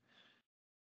post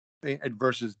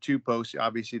versus two posts,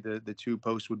 obviously the two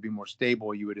posts would be more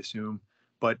stable, you would assume,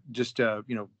 but just,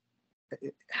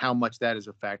 how much that is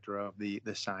a factor of the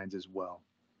signs as well.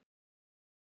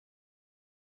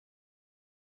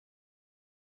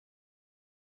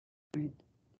 Right.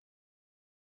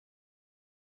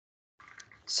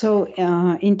 So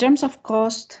in terms of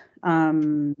cost,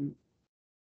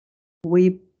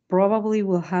 we probably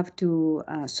will have to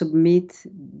submit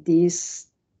this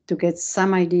to get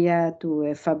some idea to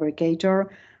a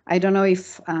fabricator. I don't know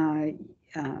if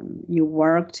you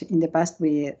worked in the past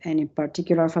with any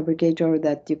particular fabricator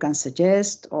that you can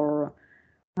suggest, or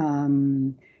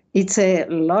it's a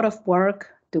lot of work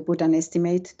to put an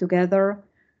estimate together.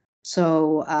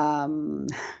 So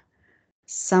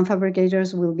some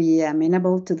fabricators will be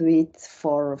amenable to do it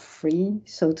for free,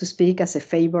 so to speak, as a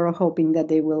favor, hoping that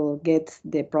they will get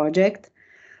the project.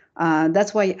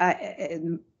 That's why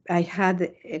I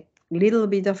had a little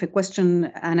bit of a question,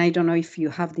 and I don't know if you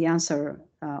have the answer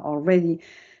already,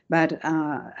 but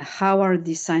how are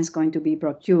these signs going to be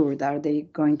procured? Are they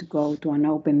going to go to an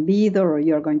open bid, or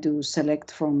you're going to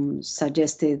select from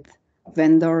suggested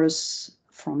vendors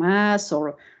from us,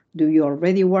 or do you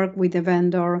already work with a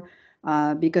vendor?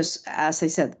 Because, as I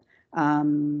said,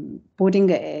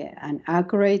 putting an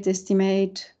accurate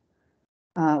estimate,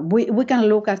 we can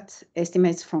look at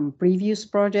estimates from previous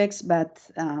projects, but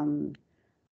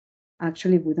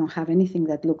actually we don't have anything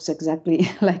that looks exactly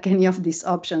like any of these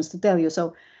options to tell you.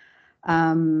 So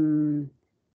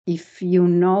if you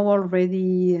know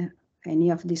already any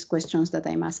of these questions that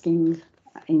I'm asking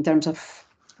in terms of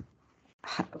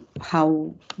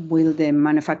how will the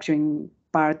manufacturing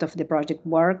part of the project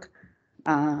work,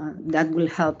 that will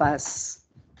help us,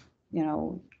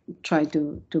 try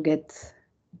to get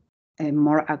a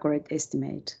more accurate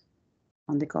estimate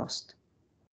on the cost.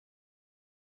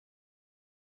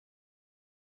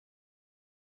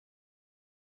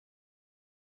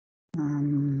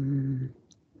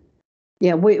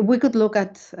 Yeah, we could look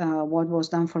at what was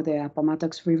done for the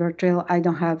Appomattox River Trail. I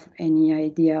don't have any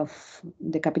idea of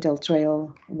the Capitol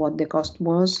Trail, what the cost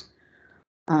was,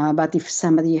 but if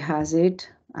somebody has it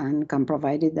and can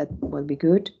provide it, that would be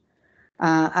good.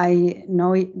 I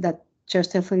know that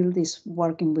Chesterfield is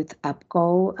working with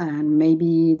APCO, and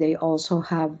maybe they also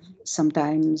have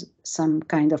sometimes some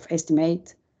kind of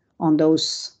estimate on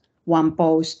those one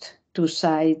post, two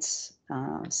sides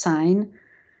sign.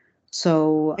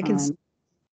 So I can,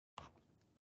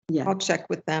 yeah, I'll check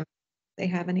with them. If they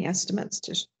have any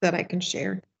estimates that I can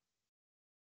share.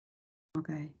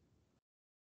 Okay.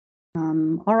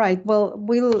 All right. Well,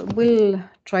 we'll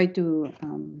try to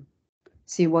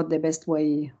see what the best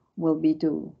way will be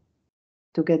to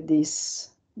get this,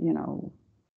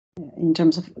 in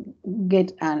terms of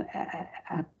get an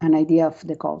idea of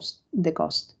the cost.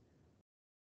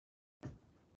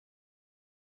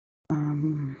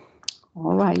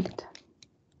 All right.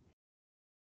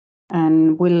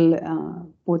 And we'll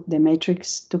put the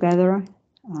matrix together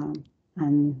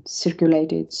and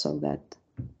circulate it so that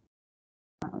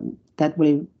that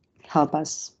will help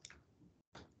us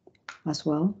as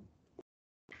well.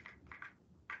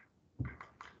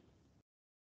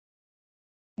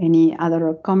 Any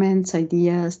other comments,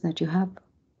 ideas that you have?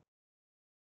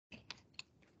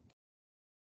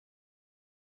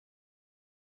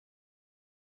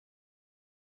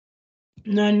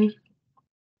 None.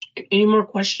 Any more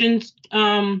questions?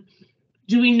 Do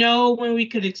we know when we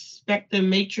could expect the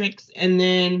matrix? And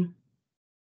then,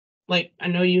 like, I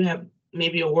know you have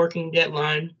maybe a working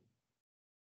deadline.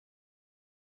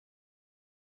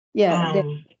 Yeah,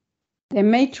 the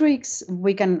matrix,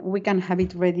 we can have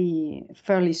it ready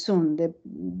fairly soon. The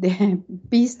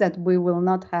piece that we will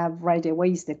not have right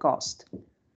away is the cost.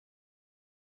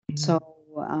 So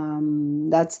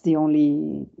that's the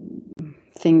only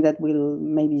thing that will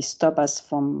maybe stop us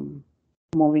from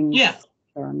moving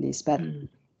on this. But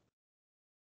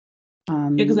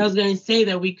because I was going to say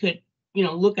that we could,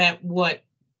 look at what,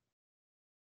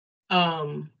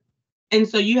 and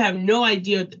so you have no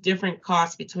idea the different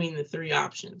costs between the three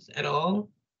options at all?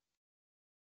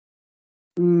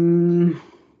 No,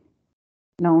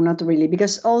 not really,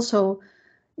 because also,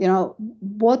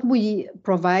 what we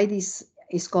provide is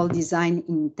called design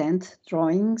intent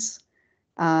drawings.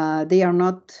 They are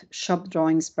not shop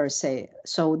drawings per se.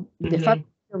 So the fabricator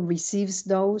receives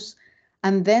those,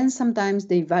 and then sometimes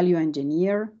they value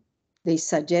engineer. They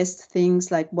suggest things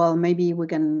like, well, maybe we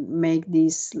can make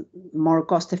this more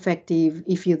cost effective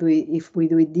if we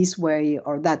do it this way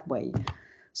or that way.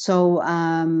 So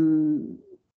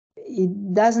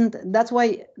it doesn't. That's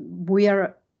why we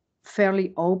are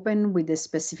fairly open with the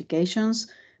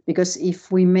specifications, because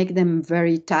if we make them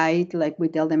very tight, like we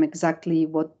tell them exactly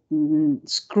what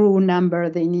screw number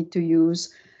they need to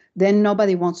use, then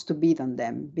nobody wants to bid on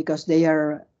them, because they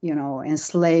are,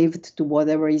 enslaved to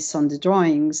whatever is on the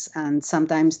drawings. And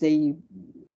sometimes they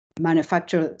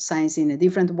manufacture signs in a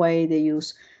different way. They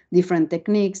use different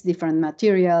techniques, different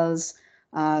materials,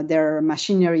 their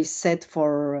machinery set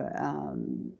for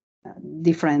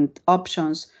different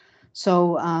options.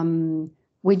 So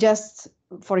we just,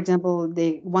 for example,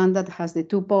 the one that has the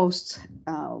 2 posts,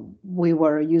 we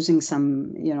were using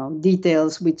some,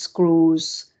 details with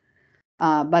screws,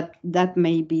 but that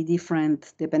may be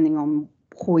different depending on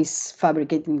who is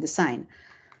fabricating the sign.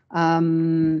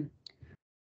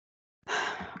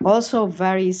 Also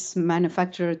varies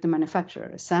manufacturer to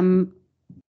manufacturer. Some,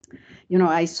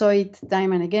 I saw it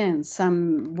time and again.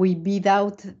 Some we bid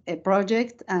out a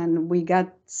project and we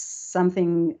got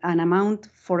something, an amount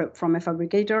from a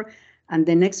fabricator, and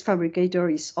the next fabricator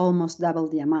is almost double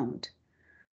the amount.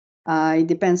 It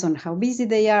depends on how busy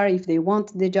they are, if they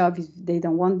want the job, if they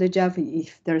don't want the job,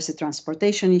 if there's a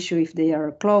transportation issue, if they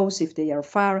are close, if they are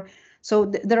far. So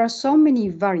there are so many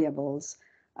variables.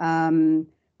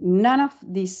 None of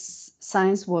these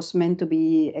signs was meant to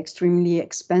be extremely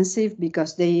expensive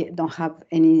because they don't have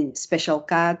any special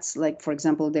cuts. Like, for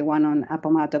example, the one on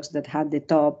Appomattox that had the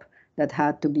top that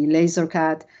had to be laser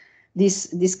cut.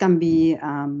 This can be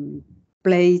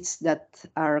plates that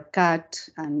are cut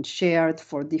and shared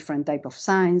for different type of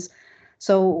signs.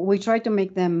 So we try to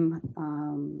make them,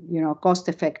 cost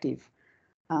effective.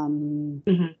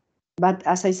 But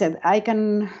as I said, I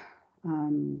can.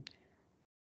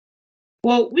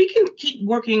 Well, we can keep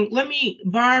working.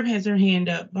 Barb has her hand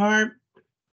up. Barb.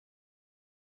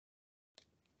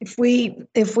 If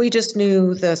we just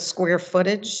knew the square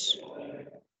footage,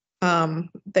 the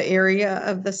area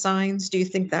of the signs, do you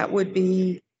think that would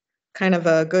be kind of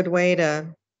a good way to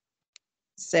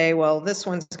say, well, this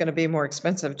one's going to be more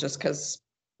expensive just because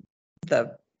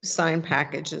the sign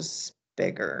package is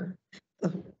bigger?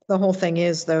 The whole thing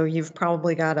is, though, you've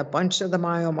probably got a bunch of the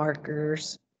mile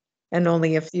markers and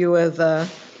only a few of the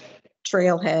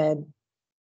trailhead.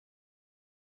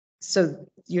 So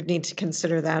you'd need to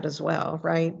consider that as well,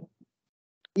 right?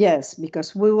 Yes,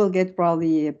 because we will get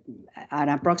probably an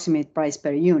approximate price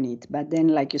per unit. But then,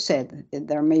 like you said,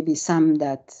 there may be some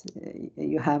that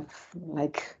you have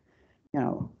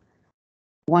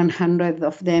 100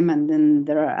 of them, and then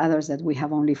there are others that we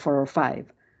have only 4 or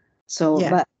 5. So,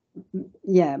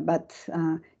 Yeah. but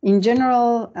in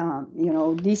general,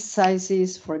 these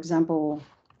sizes, for example,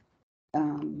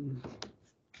 I'm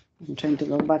trying to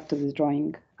go back to the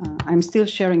drawing. I'm still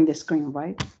sharing the screen,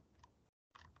 right?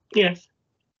 Yes.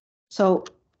 So,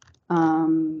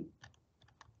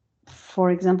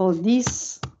 for example,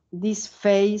 this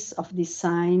face of this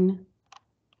sign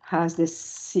has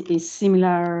is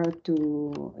similar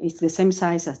to, it's the same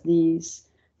size as this.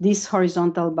 This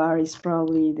horizontal bar is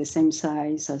probably the same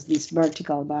size as this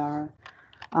vertical bar.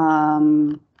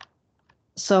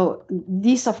 So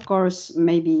this, of course,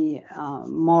 may be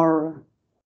more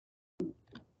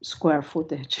square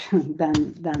footage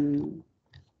than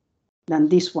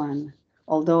this one.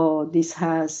 Although this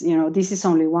has, this is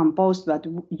only 1 post, but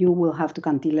you will have to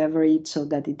cantilever it so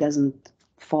that it doesn't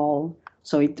fall.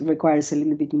 So it requires a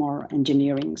little bit more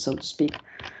engineering, so to speak.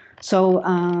 So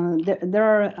there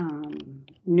are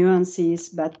nuances,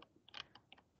 but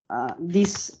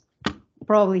this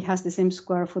probably has the same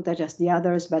square footage as the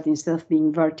others, but instead of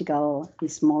being vertical,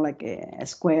 it's more like a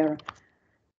square.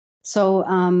 So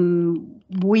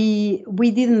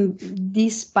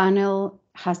this panel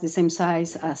has the same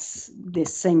size as the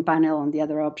same panel on the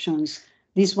other options.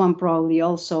 This one probably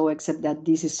also, except that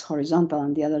this is horizontal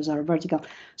and the others are vertical.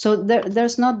 So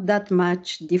there's not that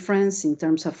much difference in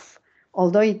terms of,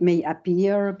 although it may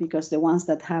appear because the ones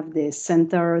that have the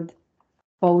centered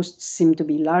posts seem to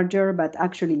be larger, but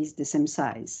actually it's the same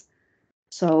size.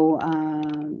 So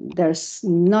there's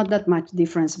not that much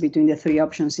difference between the 3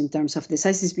 options in terms of the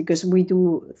sizes because we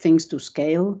do things to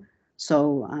scale,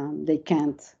 so they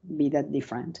can't be that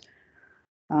different.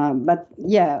 But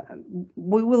yeah,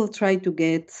 we will try to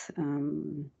get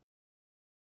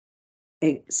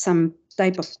some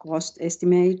type of cost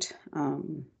estimate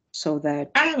so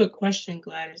that. I have a question,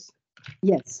 Gladys.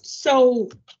 Yes. So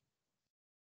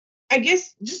I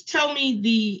guess just tell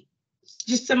me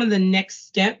just some of the next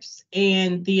steps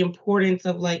and the importance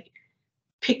of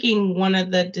picking one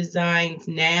of the designs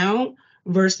now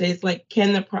versus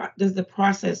does the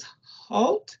process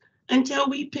halt until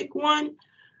we pick one,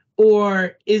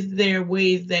 or is there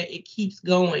ways that it keeps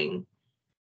going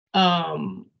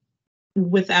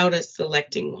without us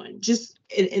selecting one?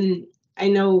 And I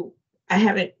know I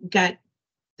haven't got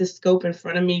the scope in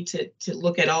front of me to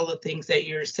look at all the things that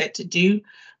you're set to do,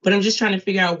 but I'm just trying to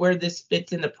figure out where this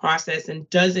fits in the process, and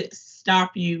does it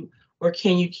stop you, or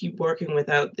can you keep working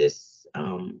without this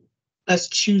us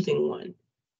choosing one?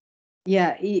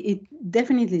 Yeah, it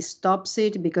definitely stops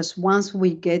it because once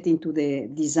we get into the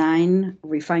design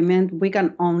refinement, we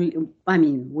can only, I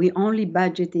mean, we only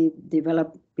budgeted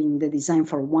developing the design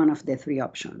for one of the three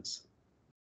options.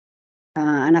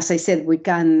 And as I said, we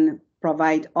can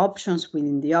provide options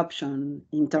within the option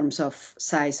in terms of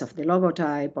size of the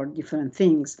logotype or different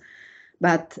things,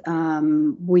 but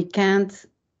we can't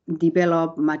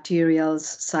develop materials,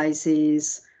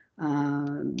 sizes,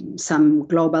 some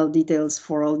global details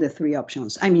for all the three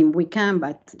options. I mean, we can,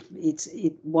 but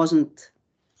it wasn't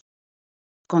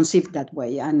conceived that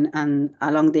way. And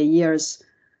along the years,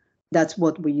 that's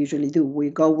what we usually do. We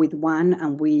go with one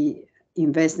and we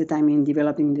invest the time in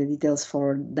developing the details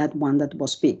for that one that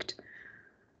was picked.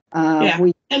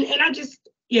 And I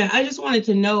just wanted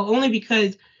to know, only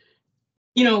because,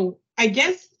 you know, I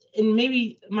guess, and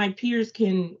maybe my peers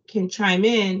can chime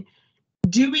in.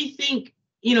 Do we think,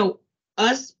 you know,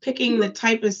 us picking the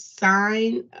type of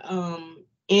sign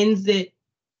ends at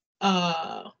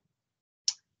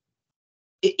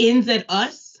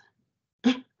us?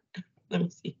 Let me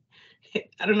see.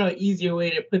 I don't know an easier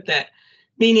way to put that.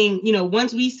 Meaning, you know,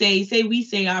 once we say we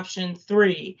say option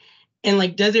 3, and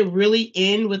like, does it really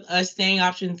end with us saying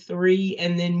option 3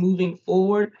 and then moving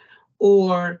forward?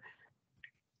 Or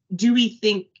do we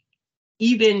think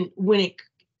even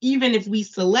if we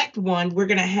select one, we're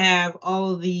going to have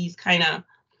all of these kind of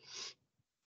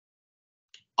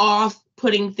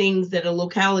off-putting things that a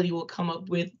locality will come up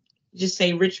with, just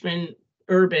say Richmond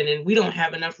Urban, and we don't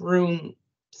have enough room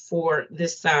for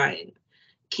this sign.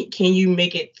 Can you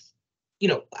make it, you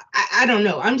know, I don't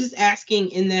know. I'm just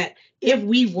asking in that if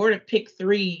we were to pick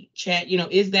 3, chat, you know,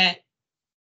 is that,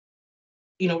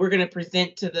 you know, we're going to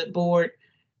present to the board,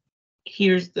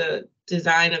 here's the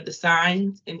design of the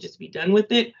signs and just be done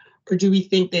with it? Or do we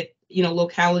think that, you know,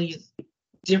 localities,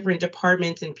 different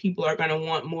departments and people are going to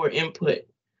want more input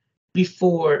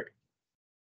before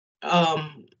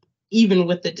even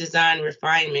with the design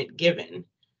refinement given?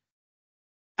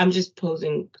 I'm just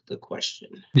posing the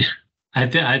question.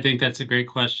 I think that's a great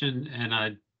question, and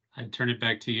I'd turn it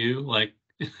back to you. Like,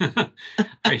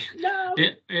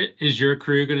 is your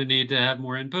crew going to need to have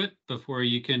more input before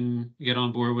you can get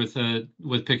on board with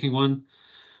picking one?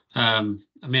 I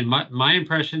mean, my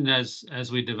impression as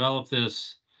we develop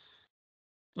this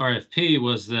RFP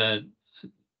was that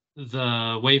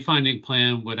the wayfinding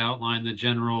plan would outline the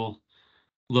general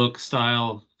look,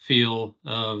 style, feel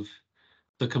of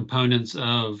the components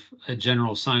of a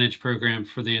general signage program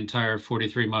for the entire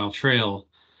 43-mile trail.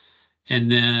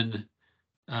 And then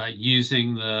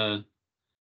using the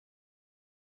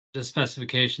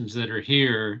specifications that are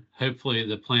here, hopefully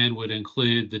the plan would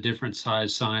include the different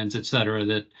size signs, et cetera,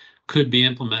 that could be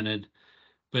implemented.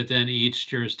 But then each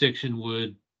jurisdiction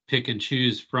would pick and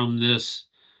choose from this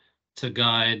to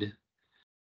guide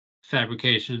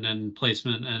fabrication and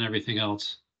placement and everything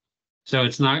else. So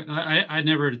it's not, I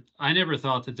never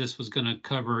thought that this was going to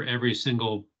cover every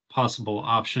single possible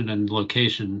option and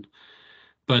location,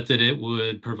 but that it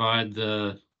would provide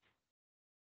the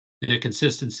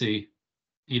consistency,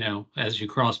 you know, as you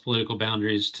cross political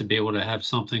boundaries, to be able to have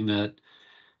something that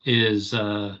is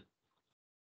a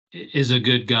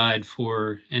good guide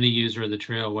for any user of the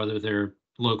trail, whether they're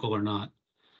local or not.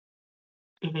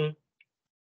 Mm-hmm.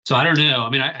 So I don't know. I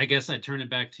mean, I guess I'd turn it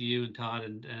back to you and Todd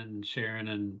and Sharon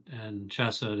and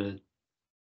Chessa to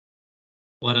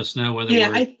let us know whether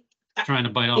we're trying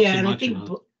to bite off too much or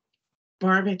not.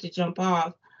 Barb had to jump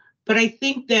off, but I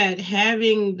think that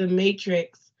having the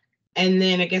matrix and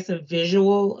then I guess a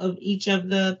visual of each of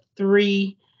the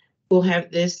 3 will have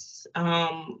this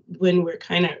when we're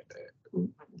kind of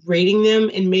rating them,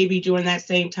 and maybe during that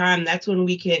same time, that's when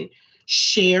we can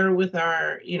share with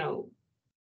our, you know,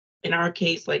 in our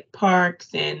case, like parks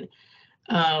and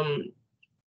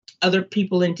other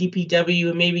people in DPW,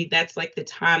 and maybe that's like the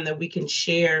time that we can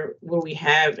share where we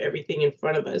have everything in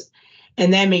front of us.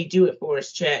 And that may do it for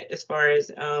us, chat, as far as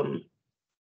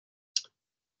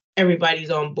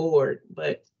everybody's on board.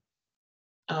 But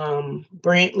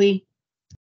Brantley?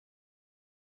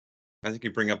 I think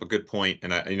you bring up a good point,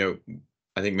 and I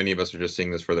think many of us are just seeing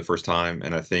this for the first time,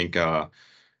 and I think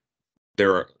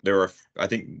there are. I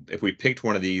think if we picked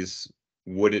one of these,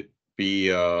 would it be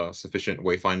a sufficient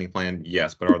wayfinding plan?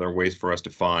 Yes, but are there ways for us to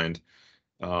find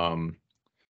the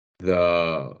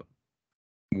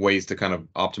ways to kind of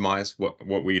optimize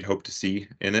what we'd hope to see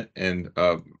in it? And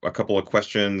a couple of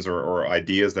questions or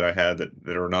ideas that I had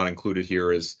that are not included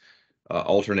here is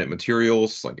alternate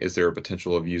materials. Like, is there a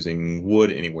potential of using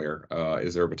wood anywhere?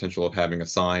 Is there a potential of having a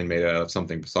sign made out of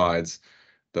something besides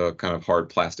the kind of hard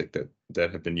plastic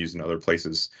that have been used in other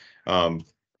places?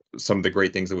 Some of the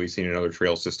great things that we've seen in other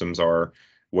trail systems are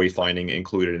wayfinding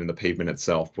included in the pavement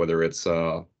itself, whether it's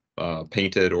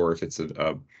painted or if it's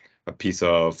a piece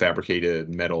of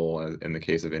fabricated metal in the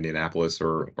case of Indianapolis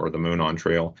or the Monon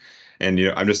Trail. And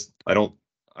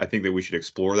I think that we should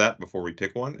explore that before we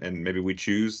pick one, and maybe we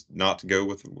choose not to go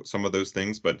with some of those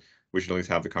things, but we should at least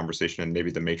have the conversation, and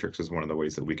maybe the matrix is one of the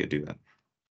ways that we could do that.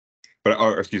 But,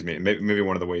 or excuse me, maybe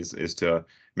one of the ways is to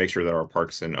make sure that our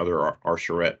parks and other our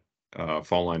charrette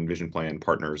fall line vision plan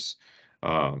partners,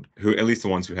 who at least the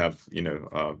ones who have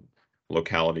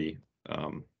locality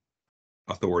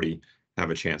authority, have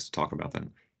a chance to talk about that.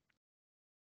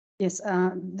 Yes,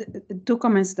 two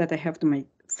comments that I have to make.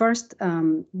 First,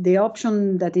 the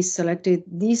option that is selected,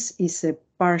 this is a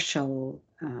partial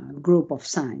group of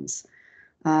signs.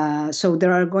 So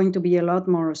there are going to be a lot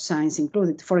more signs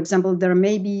included. For example, there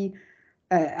may be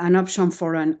an option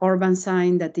for an urban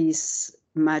sign that is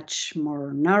much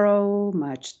more narrow,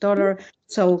 much taller.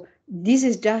 So this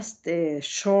is just a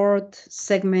short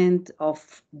segment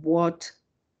of what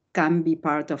can be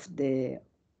part of the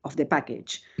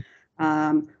package.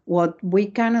 What we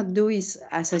cannot do is,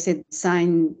 as I said,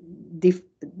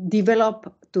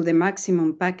 develop to the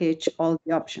maximum package all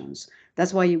the options.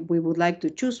 That's why we would like to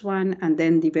choose one and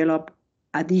then develop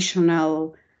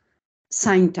additional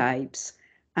sign types.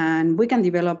 And we can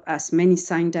develop as many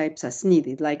sign types as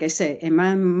needed. Like I say, a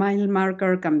mile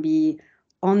marker can be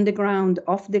on the ground,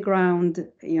 off the ground,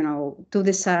 to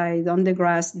the side, on the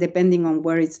grass, depending on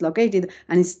where it's located.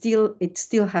 And it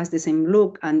still has the same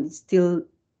look, and it still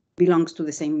belongs to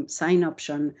the same sign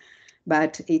option,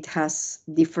 but it has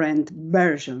different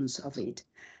versions of it.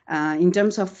 In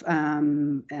terms of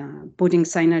putting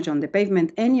signage on the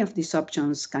pavement, any of these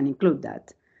options can include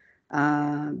that.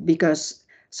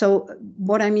 So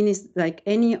what I mean is, like,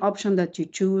 any option that you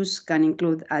choose can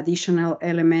include additional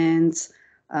elements.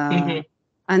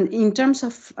 And in terms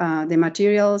of the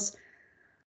materials,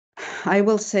 I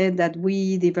will say that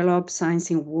we developed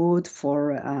signs in wood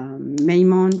for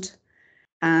Maymont,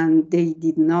 and they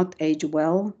did not age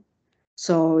well.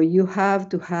 So you have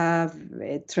to have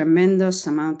a tremendous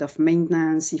amount of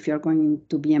maintenance if you're going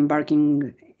to be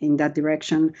embarking in that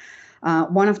direction.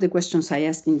 One of the questions I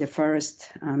asked in the first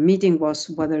meeting was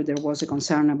whether there was a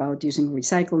concern about using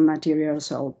recycled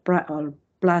materials or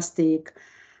plastic.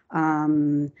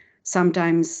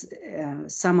 Sometimes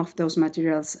some of those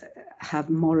materials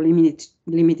have more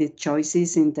limited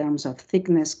choices in terms of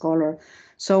thickness, color.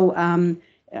 So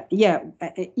yeah,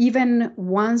 even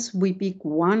once we pick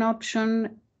one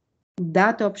option,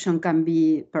 that option can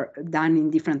be done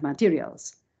in different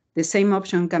materials. The same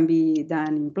option can be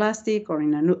done in plastic or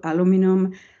in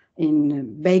aluminum,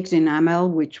 in baked enamel,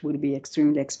 which will be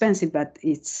extremely expensive, but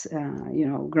it's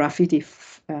graffiti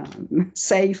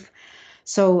safe.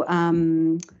 So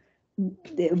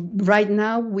right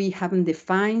now we haven't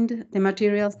defined the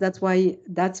materials. That's why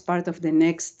that's part of the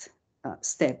next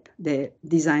step, the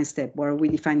design step, where we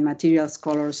define materials,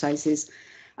 color, sizes.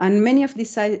 And many of these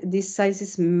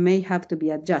sizes may have to be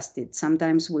adjusted.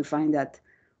 Sometimes we find that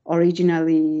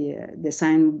originally the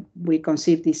sign we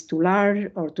conceived is too large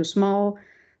or too small.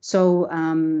 So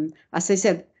as I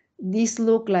said, these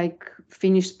look like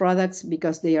finished products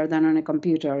because they are done on a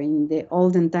computer. In the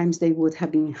olden times, they would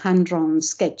have been hand-drawn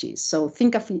sketches. So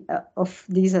think of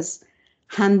these as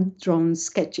hand-drawn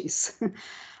sketches.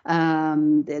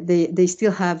 They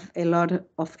still have a lot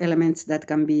of elements that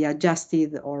can be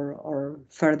adjusted or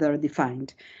further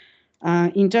defined.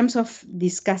 In terms of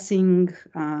discussing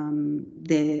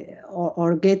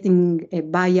or getting a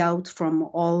buyout from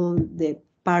all the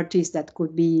parties that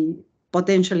could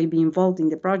potentially be involved in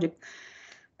the project,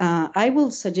 I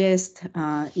will suggest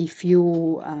if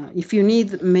you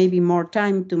need maybe more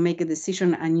time to make a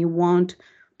decision and you want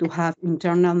to have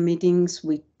internal meetings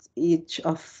with each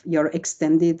of your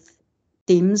extended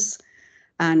teams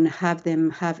and have them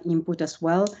have input as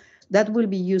well, that will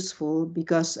be useful,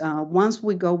 because once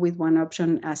we go with one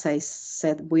option, as I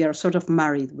said, we are sort of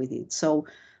married with it. So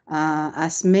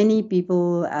as many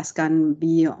people as can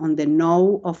be on the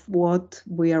know of what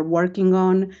we are working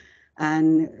on,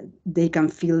 and they can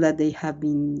feel that they have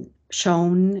been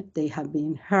shown, they have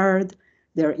been heard,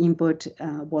 their input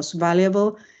was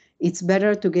valuable. It's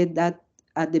better to get that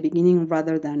at the beginning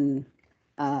rather than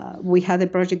we had a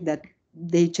project that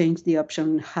they changed the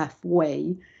option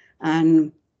halfway,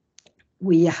 and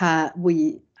we had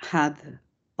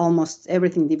almost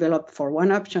everything developed for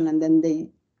one option, and then they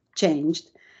changed,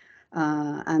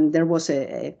 and there was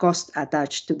a cost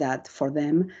attached to that for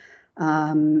them.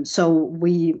 So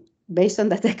based on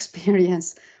that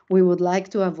experience, we would like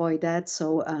to avoid that.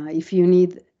 So if you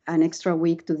need an extra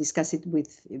week to discuss it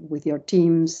with your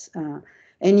teams,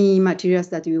 any materials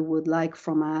that you would like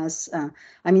from us.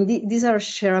 I mean, these are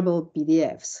shareable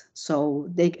PDFs, so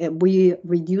we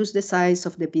reduce the size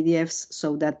of the PDFs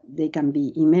so that they can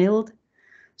be emailed.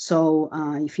 So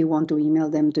if you want to email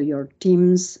them to your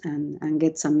teams and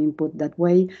get some input that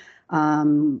way, I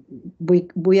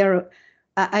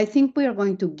think we are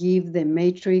going to give the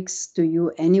matrix to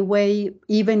you anyway,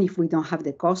 even if we don't have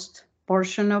the cost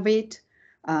portion of it.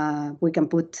 We can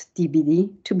put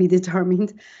TBD, to be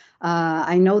determined.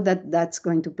 I know that that's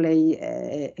going to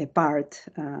play a part,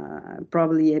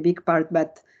 probably a big part,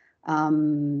 but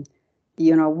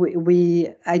you know,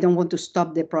 I don't want to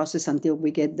stop the process until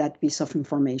we get that piece of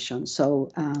information.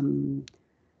 So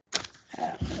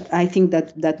I think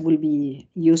that will be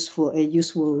a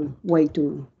useful way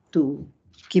to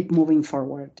keep moving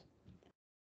forward.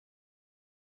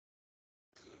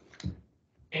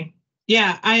 Okay.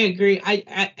 Yeah, I agree.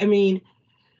 I mean,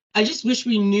 I just wish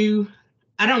we knew.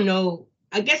 I don't know.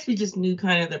 I guess we just knew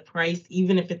kind of the price,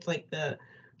 even if it's like the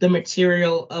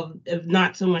material of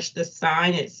not so much the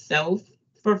sign itself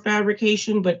for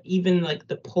fabrication, but even like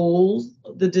the poles,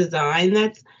 the design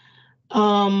that's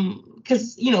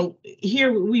because you know,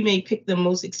 here we may pick the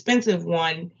most expensive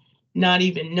one, not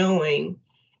even knowing,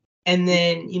 and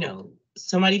then you know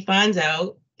somebody finds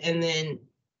out, and then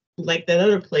like that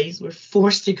other place, we're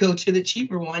forced to go to the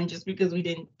cheaper one just because we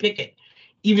didn't pick it,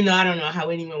 even though I don't know how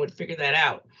anyone would figure that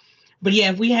out. But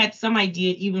yeah, if we had some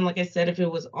idea, even like I said, if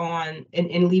it was on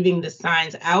and leaving the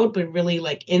signs out, but really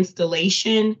like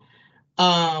installation,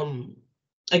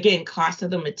 again, cost of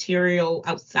the material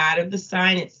outside of the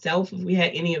sign itself, if we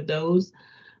had any of those,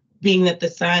 being that the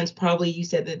signs probably, you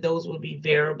said that those would be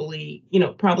variably, you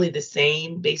know, probably the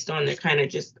same based on their kind of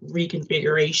just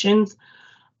reconfigurations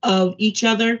of each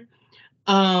other.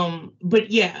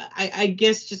 But yeah, I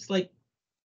guess just like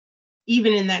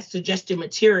even in that suggested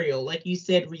material, like you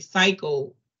said,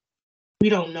 recycle, we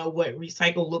don't know what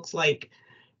recycle looks like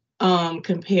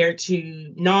compared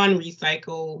to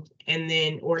non-recycle, and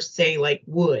then or say like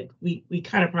wood. We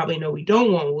kind of probably know we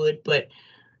don't want wood, but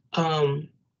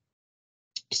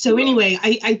so anyway,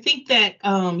 I think that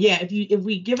yeah, if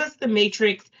we give us the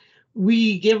matrix,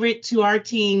 we give it to our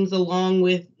teams along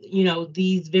with, you know,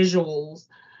 these visuals,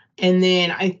 and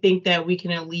then I think that we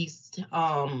can at least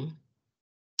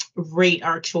rate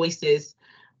our choices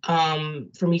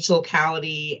from each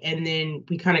locality, and then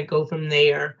we kind of go from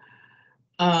there.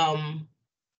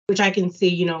 Which I can see,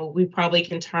 you know, we probably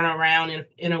can turn around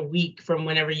in a week from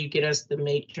whenever you get us the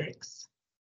matrix.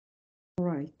 All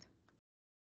right.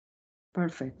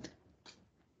 Perfect.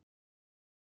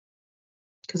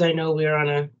 Because I know we're on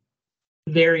a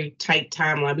very tight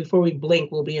timeline. Before we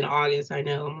blink, we'll be in August. I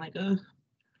know. I'm like, All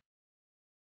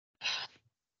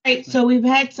right, so we've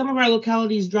had some of our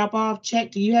localities drop off.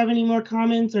 Chet, do you have any more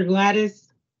comments, or Gladys?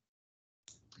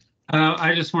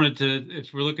 I just wanted to,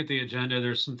 if we look at the agenda,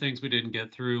 there's some things we didn't get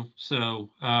through. So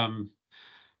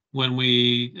when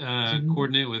we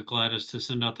coordinate with Gladys to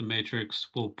send out the matrix,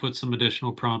 we'll put some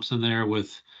additional prompts in there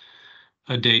with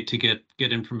a date to get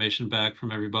information back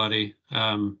from everybody.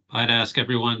 I'd ask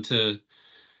everyone to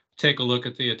take a look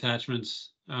at the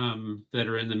attachments that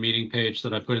are in the meeting page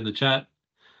that I put in the chat,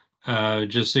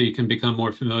 just so you can become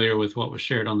more familiar with what was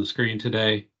shared on the screen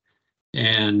today.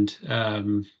 And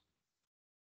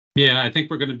yeah, I think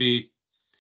it's gonna be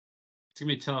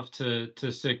tough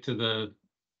to stick to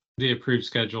the approved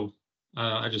schedule.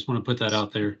 I just want to put that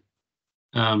out there.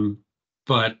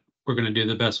 But we're gonna do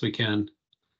the best we can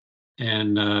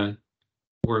and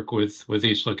work with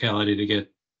each locality to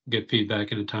get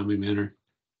feedback in a timely manner.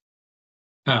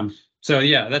 So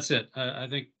yeah, that's it. I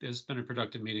think it's been a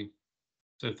productive meeting.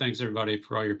 So thanks everybody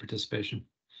for all your participation.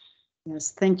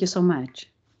 Yes, thank you so much.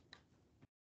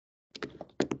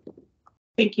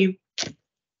 Thank you.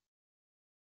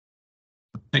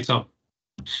 Thanks all.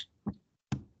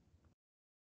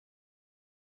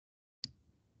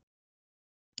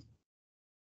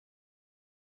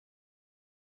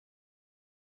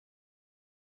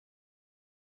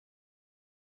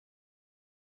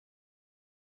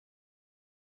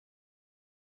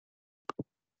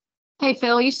 Hey,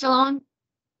 Phil, you still on?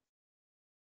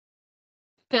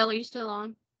 Phil, are you still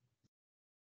on?